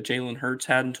injury that Jalen Hurts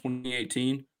had in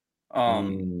 2018.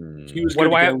 He was what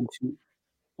do I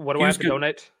have to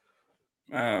donate?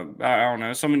 I don't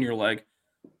know. Some in your leg.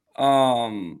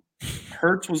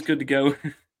 Hurts was good to go.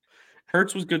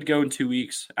 Hurts was good to go in 2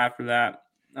 weeks after that.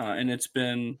 And it's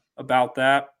been about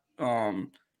that.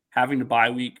 Having the bye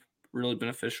week really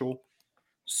beneficial.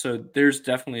 So there's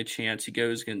definitely a chance he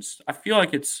goes against. I feel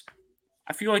like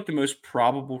the most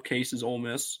probable case is Ole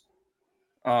Miss,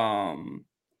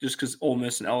 just because Ole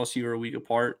Miss and LSU are a week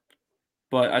apart.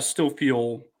 But I still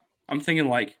feel I'm thinking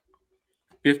like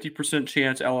 50%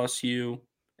 chance LSU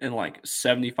and like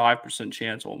 75%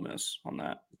 chance Ole Miss on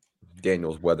that.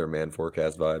 Daniel's weatherman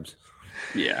forecast vibes.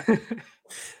 Yeah.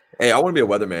 Hey, I want to be a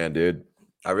weatherman, dude.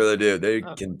 I really do. They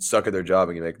can suck at their job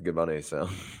and can make good money. So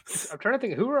I'm trying to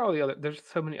think who are all the other. There's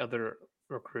so many other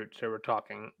recruits that were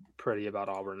talking pretty about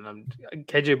Auburn.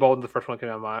 KJ Bolden, the first one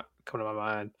coming to my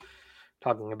mind,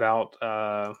 talking about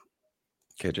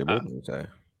KJ Bolden. Okay.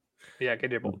 Yeah,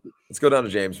 KJ Bolden. Let's go down to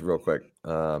James real quick.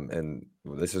 And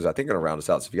this is, I think, going to round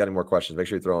us out. So if you got any more questions, make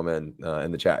sure you throw them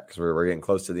in the chat because we're getting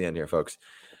close to the end here, folks.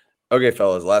 Okay,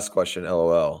 fellas. Last question.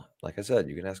 LOL. Like I said,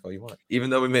 you can ask all you want,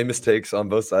 even though we made mistakes on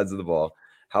both sides of the ball.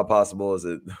 How possible is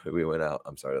it we went out?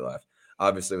 I'm sorry to laugh.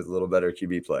 Obviously, with a little better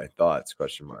QB play. Thoughts?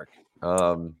 Question mark.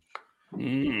 All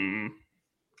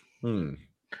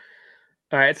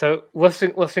right, so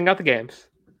listing out the games.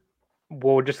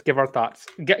 We'll just give our thoughts.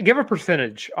 Give a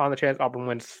percentage on the chance Auburn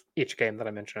wins each game that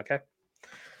I mentioned, okay?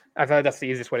 I feel like that's the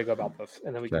easiest way to go about this.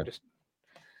 And then we can just...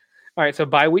 All right, so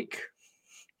bye week.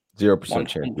 0%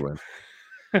 chance you win.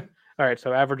 All right,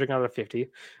 so averaging out of 50.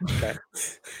 Okay.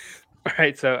 All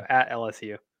right, so at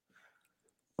LSU.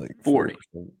 Like 40.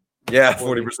 Yeah,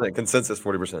 40%. Consensus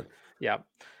 40%. Yeah.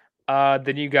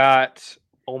 Then you got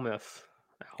Ole Miss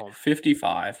at home.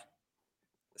 55.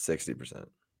 60%.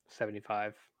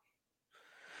 75.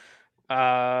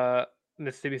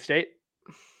 Mississippi State.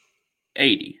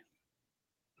 80.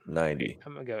 90.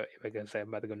 I'm about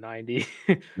to go 90.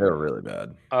 They're really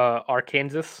bad.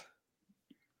 Arkansas.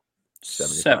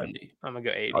 70. I'm gonna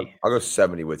go 80. I'll go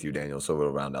 70 with you, Daniel. So we'll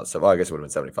round out. So I guess it would have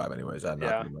been 75 anyways. I'm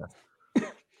not doing math.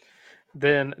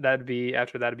 Then that'd be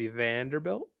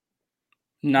Vanderbilt.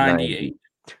 98.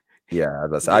 Yeah, I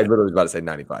literally was about to say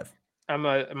 95. I'm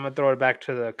gonna throw it back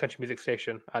to the country music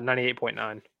station.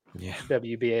 98.9. Yeah.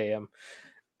 WBAM.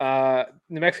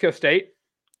 New Mexico State.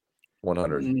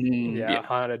 100. Yeah,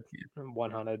 100.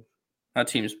 100. That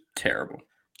team's terrible.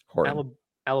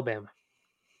 Alabama.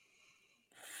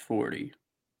 40.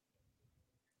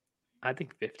 I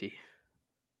think 50.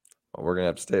 Well, we're gonna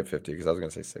have to stay at 50 because I was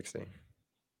gonna say 60.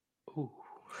 Ooh.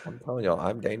 I'm telling y'all,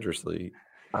 I'm dangerously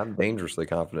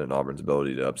confident in Auburn's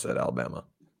ability to upset Alabama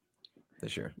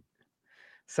this year.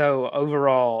 So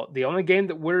overall, the only game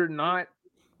that we're not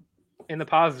in the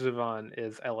positive on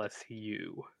is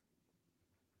LSU.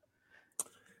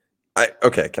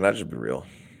 Okay, can I just be real?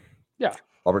 Yeah.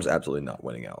 Auburn's absolutely not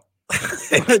winning out.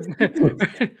 What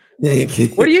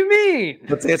do you mean?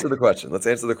 Let's answer the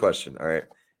question. All right.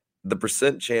 The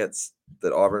percent chance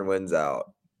that Auburn wins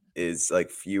out is like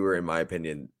fewer, in my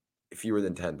opinion, fewer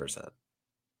than 10%.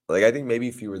 Like I think maybe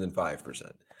fewer than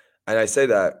 5%. And I say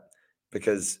that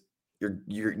because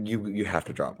you have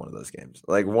to drop one of those games.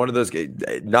 Like one of those games,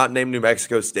 not named New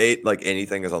Mexico State, like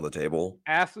anything is on the table.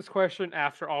 Ask this question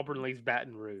after Auburn leaves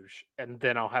Baton Rouge, and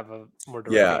then I'll have a more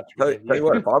direct answer. Tell you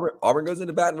what, if Auburn goes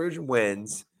into Baton Rouge and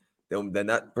wins, then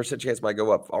that percent chance might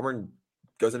go up. If Auburn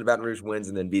goes into Baton Rouge, wins,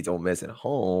 and then beats Ole Miss at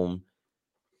home,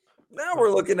 now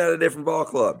we're looking at a different ball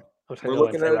club. We're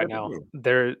looking at it right now.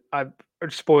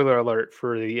 Spoiler alert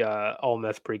for the Ole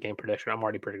Miss pregame prediction. I'm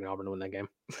already predicting Auburn to win that game.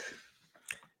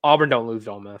 Auburn don't lose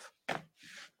to Ole Miss.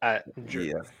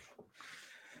 Yeah.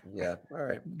 All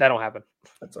right. That don't happen.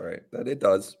 That's all right. It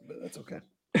does, but that's okay.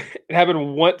 It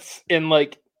happened once in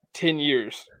like 10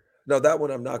 years. No, that one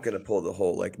I'm not going to pull the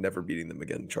whole like never beating them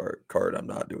again card. I'm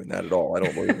not doing that at all. I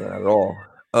don't believe that at all.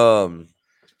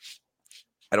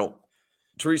 I don't.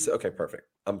 Teresa. Okay, perfect.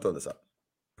 I'm throwing this up.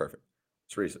 Perfect.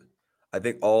 Teresa. I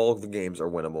think all of the games are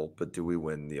winnable, but do we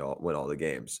win all the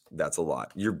games? That's a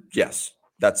lot. Yes.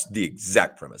 That's the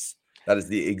exact premise. That is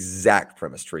the exact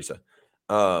premise, Teresa.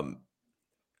 I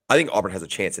think Auburn has a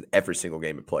chance in every single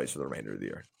game it plays for the remainder of the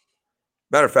year.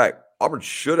 Matter of fact, Auburn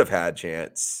should have had a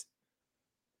chance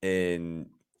in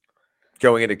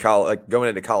going into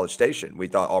College Station. We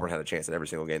thought Auburn had a chance in every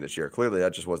single game this year. Clearly,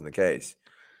 that just wasn't the case.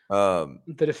 The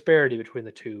disparity between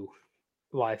the two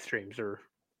live streams are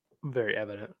very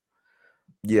evident.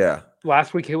 Yeah.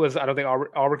 Last week it was, I don't think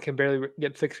Auburn can barely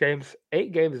get 6 games.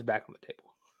 8 games is back on the table.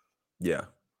 Yeah.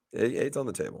 8's on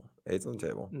the table. 8's on the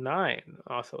table. 9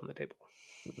 also on the table.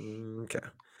 Okay.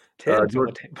 10 on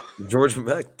the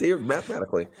table.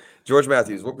 Mathematically. George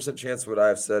Matthews, what percent chance would I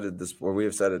have said at this, or we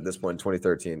have said at this point in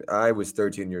 2013? I was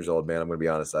 13 years old, man. I'm going to be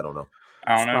honest. I don't know.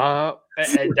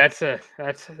 That's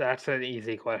an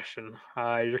easy question.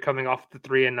 You're coming off the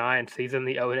 3-9 season,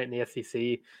 the 0-8 in the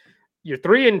SEC. You're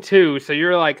 3-2, so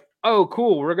you're like, oh,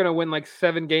 cool. We're gonna win like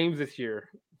 7 games this year.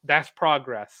 That's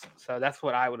progress. So that's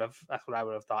what I would have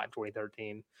thought in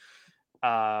 2013.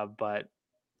 But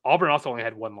Auburn also only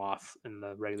had 1 loss in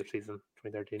the regular season,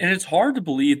 2013. And it's hard to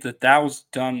believe that was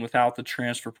done without the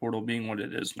transfer portal being what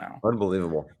it is now.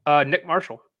 Unbelievable. Nick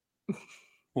Marshall.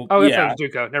 Well, that was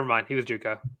JUCO. Never mind. He was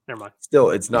JUCO. Never mind. Still,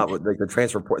 it's not like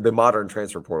the modern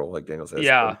transfer portal, like Daniel says.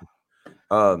 Yeah.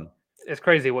 It's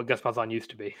crazy what Gus Malzahn used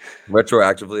to be.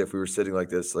 Retroactively, if we were sitting like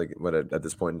this, like at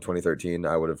this point in 2013,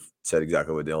 I would have said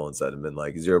exactly what Dylan said and been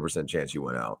like 0% chance you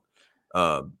went out.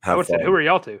 I would have said, who are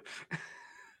y'all to?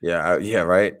 Yeah,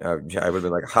 right. I would have been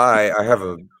like, hi, I have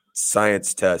a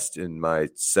science test in my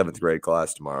 7th grade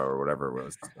class tomorrow or whatever it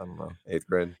was. I don't know, 8th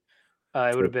grade.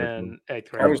 It would have been 8th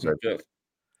grade. I was in 5th.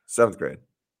 7th grade.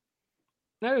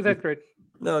 No, it was 8th grade.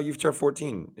 No, you've turned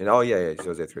 14. And so it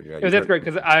was 8th grade. Right? It was 8th grade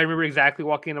because I remember exactly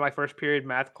walking into my first period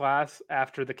math class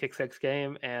after the Kick Six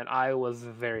game, and I was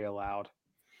very loud.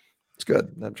 It's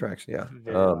good. That tracks. Yeah.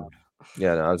 Very loud.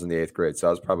 Yeah, no, I was in the 8th grade, so I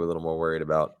was probably a little more worried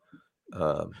about.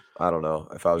 I don't know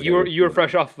if I was. You were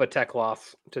fresh off of a tech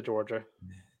loss to Georgia.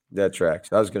 That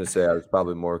tracks. I was going to say I was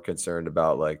probably more concerned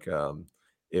about like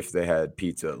if they had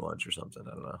pizza at lunch or something.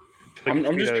 I don't know.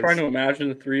 I'm just trying to imagine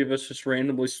the three of us just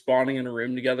randomly spawning in a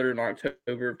room together in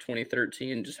October of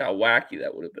 2013. Just how wacky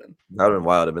that would have been. That would have been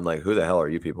wild. I've been like, who the hell are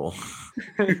you people?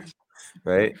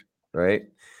 Right.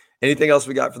 Anything else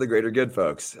we got for the greater good,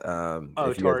 folks?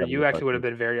 Tori, you actually would have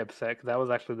been very upset because that was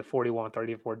actually the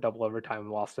 41-34 double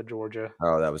overtime loss to Georgia.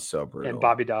 Oh, that was so brutal. And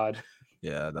Bobby Dodd.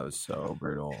 Yeah, that was so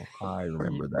brutal. I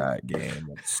remember that game.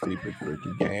 That stupid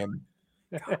freaking game.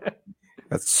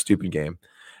 That's a stupid game.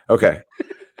 Okay.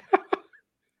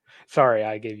 Sorry,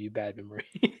 I gave you bad memories.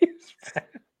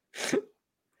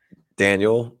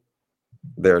 Daniel,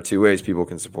 there are two ways people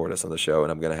can support us on the show,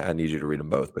 and I need you to read them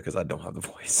both because I don't have the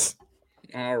voice.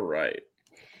 All right.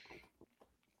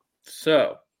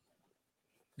 So,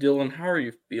 Dylan, how are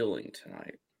you feeling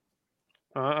tonight?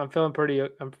 I'm feeling pretty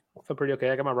okay.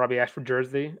 I got my Robbie Ashford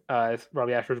jersey. It's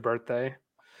Robbie Ashford's birthday.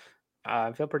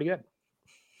 I feel pretty good.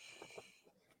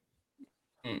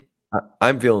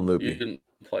 I'm feeling loopy. You didn't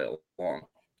play along.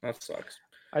 That sucks.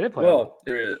 I did play. Well,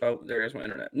 there is my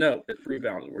internet. No, it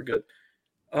rebounded. We're good.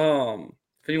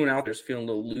 If anyone out there is feeling a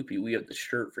little loopy, we have the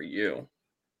shirt for you.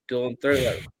 Dylan, throw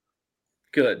that.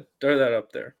 Good. Throw that up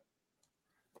there.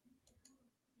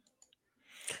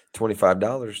 $25.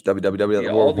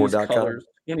 www.thewarreport.com.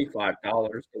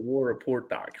 $25.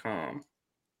 Thewarreport.com.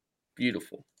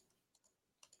 Beautiful.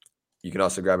 You can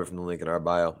also grab it from the link in our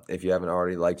bio. If you haven't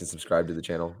already liked and subscribed to the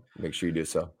channel, make sure you do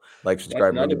so. Like,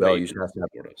 subscribe, ring the bell.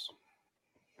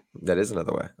 That is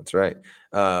another way. That's right.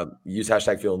 Use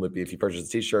hashtag Feeling Loopy. If you purchase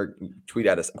a t-shirt, tweet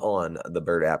at us on the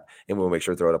Bird app, and we'll make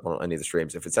sure to throw it up on any of the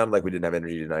streams. If it sounded like we didn't have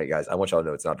energy tonight, guys, I want y'all to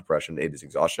know it's not depression. It is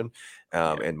exhaustion.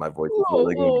 And my voice is a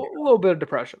little bit of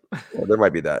depression. Well, there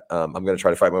might be that. I'm going to try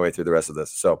to fight my way through the rest of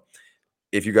this. So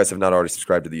if you guys have not already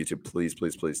subscribed to the YouTube, please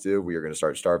do. We are going to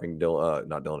start starving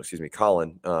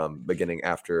Colin, beginning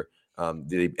after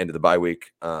the end of the bye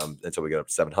week until we get up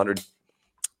to 700.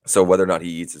 So whether or not he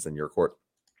eats is in your court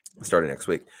starting next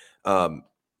week.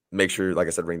 Make sure, like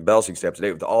I said, ring the bell so you can stay up to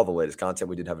date with all the latest content.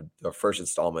 We did have a first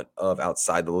installment of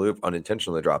Outside the Loop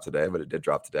unintentionally dropped today, but it did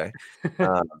drop today.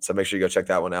 So make sure you go check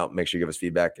that one out. Make sure you give us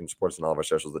feedback and support us on all of our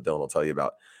socials that Dylan will tell you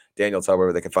about. Daniel, tell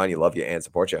where they can find you, love you, and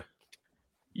support you.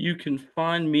 You can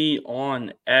find me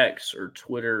on X or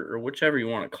Twitter or whichever you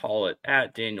want to call it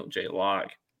at Daniel J.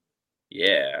 Locke.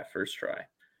 Yeah, first try.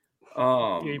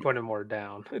 You pointed more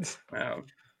down. Who cares?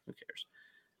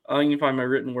 You can find my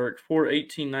written work for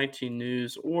 1819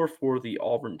 News or for the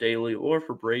Auburn Daily or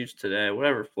for Braves Today,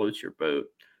 whatever floats your boat.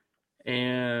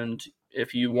 And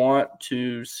if you want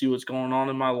to see what's going on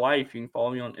in my life, you can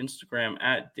follow me on Instagram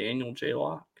at Daniel J.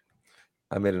 Locke.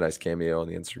 I made a nice cameo on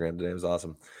the Instagram today. It was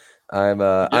awesome. I'm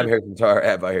Harrison Tar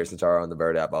at by Harrison Tar on the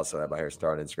Bird app, also at by Harrison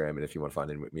Tar on Instagram. And if you want to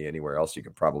find me anywhere else, you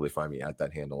can probably find me at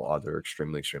that handle. They're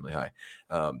extremely high.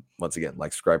 Once again,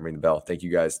 like, subscribe, ring the bell. Thank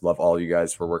you guys. Love all you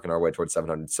guys. We're working our way towards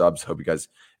 700 subs. Hope you guys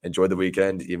enjoyed the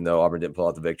weekend. Even though Auburn didn't pull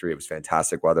out the victory, it was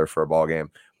fantastic weather for a ball game.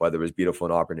 Weather was beautiful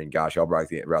in Auburn, and gosh, y'all brought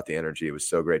the energy. It was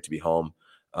so great to be home.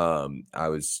 I'll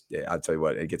tell you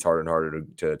what, it gets harder and harder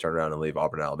to turn around and leave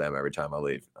Auburn, Alabama every time I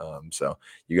leave. So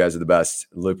you guys are the best.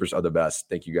 Loopers are the best.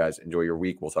 Thank you guys. Enjoy your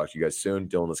week. We'll talk to you guys soon.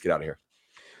 Dylan, let's get out of here.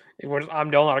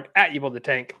 I'm Dylan at the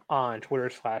Tank on Twitter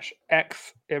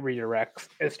 /X. It redirects.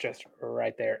 It's just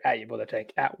right there at the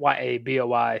Tank at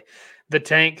YABOY the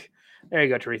Tank. There you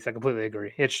go, Teresa. I completely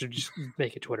agree. It should just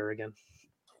make it Twitter again.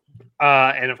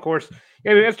 And of course,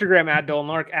 you have Instagram at Dylan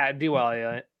Lark at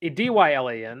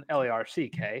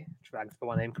DYLANLARCK, if I can spell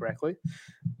my name correctly.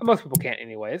 Most people can't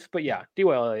anyways, but yeah,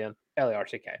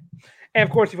 DYLANLARCK. And of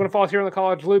course, if you want to follow us here on the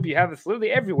College Loop, you have us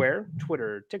literally everywhere: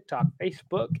 Twitter, TikTok,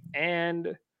 Facebook,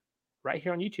 and right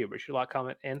here on YouTube. Be sure to like,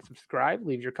 comment, and subscribe.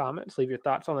 Leave your comments, leave your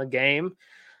thoughts on the game.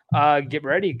 Get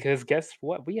ready, because guess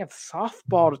what? We have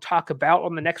softball to talk about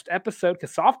on the next episode,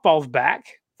 because softball's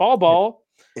back, fall ball.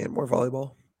 And more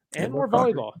volleyball. And more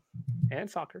volleyball and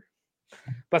soccer.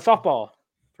 But softball,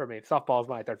 for me, softball is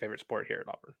my third favorite sport here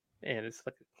at Auburn. And it's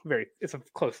it's a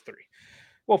close three.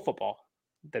 Well, football,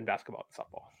 then basketball and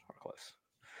softball are close.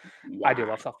 Wow. I do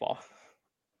love softball.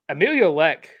 Amelia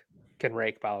Leck can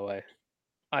rake, by the way.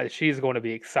 She's going to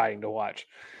be exciting to watch.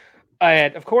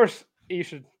 And of course, you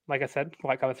should like I said,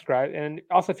 like, comment, subscribe. And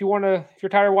also, if you're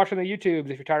tired of watching the YouTubes,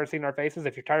 if you're tired of seeing our faces,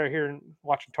 if you're tired of hearing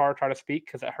watching Tar try to speak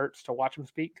because it hurts to watch him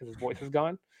speak because his voice is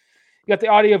gone, you got the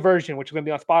audio version, which is going to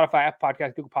be on Spotify, Apple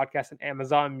Podcasts, Google Podcasts, and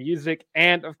Amazon Music.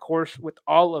 And of course, with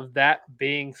all of that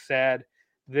being said,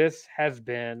 this has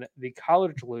been the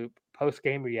College Loop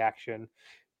post-game reaction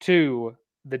to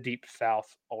the Deep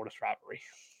South oldest rivalry.